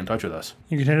can they get in touch with us?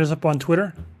 You can hit us up on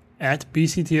Twitter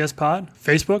 @BCTSPod,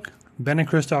 Facebook, Ben and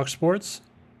Chris Talk Sports,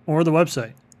 or the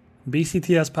website,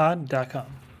 bctspod.com.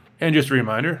 And just a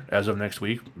reminder, as of next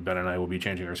week, Ben and I will be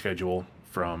changing our schedule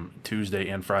from Tuesday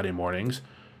and Friday mornings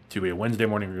to a Wednesday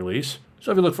morning release.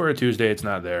 So if you look for a Tuesday, it's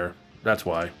not there. That's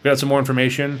why. We got some more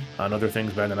information on other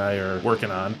things Ben and I are working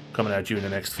on coming at you in the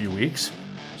next few weeks.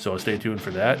 So stay tuned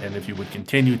for that. And if you would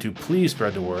continue to please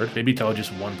spread the word, maybe tell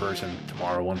just one person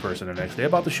tomorrow, one person the next day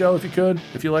about the show if you could,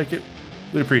 if you like it.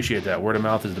 We'd appreciate that. Word of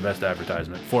mouth is the best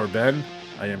advertisement. For Ben,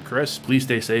 I am Chris. Please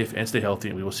stay safe and stay healthy.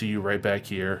 And we will see you right back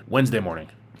here Wednesday morning.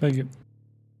 Thank you.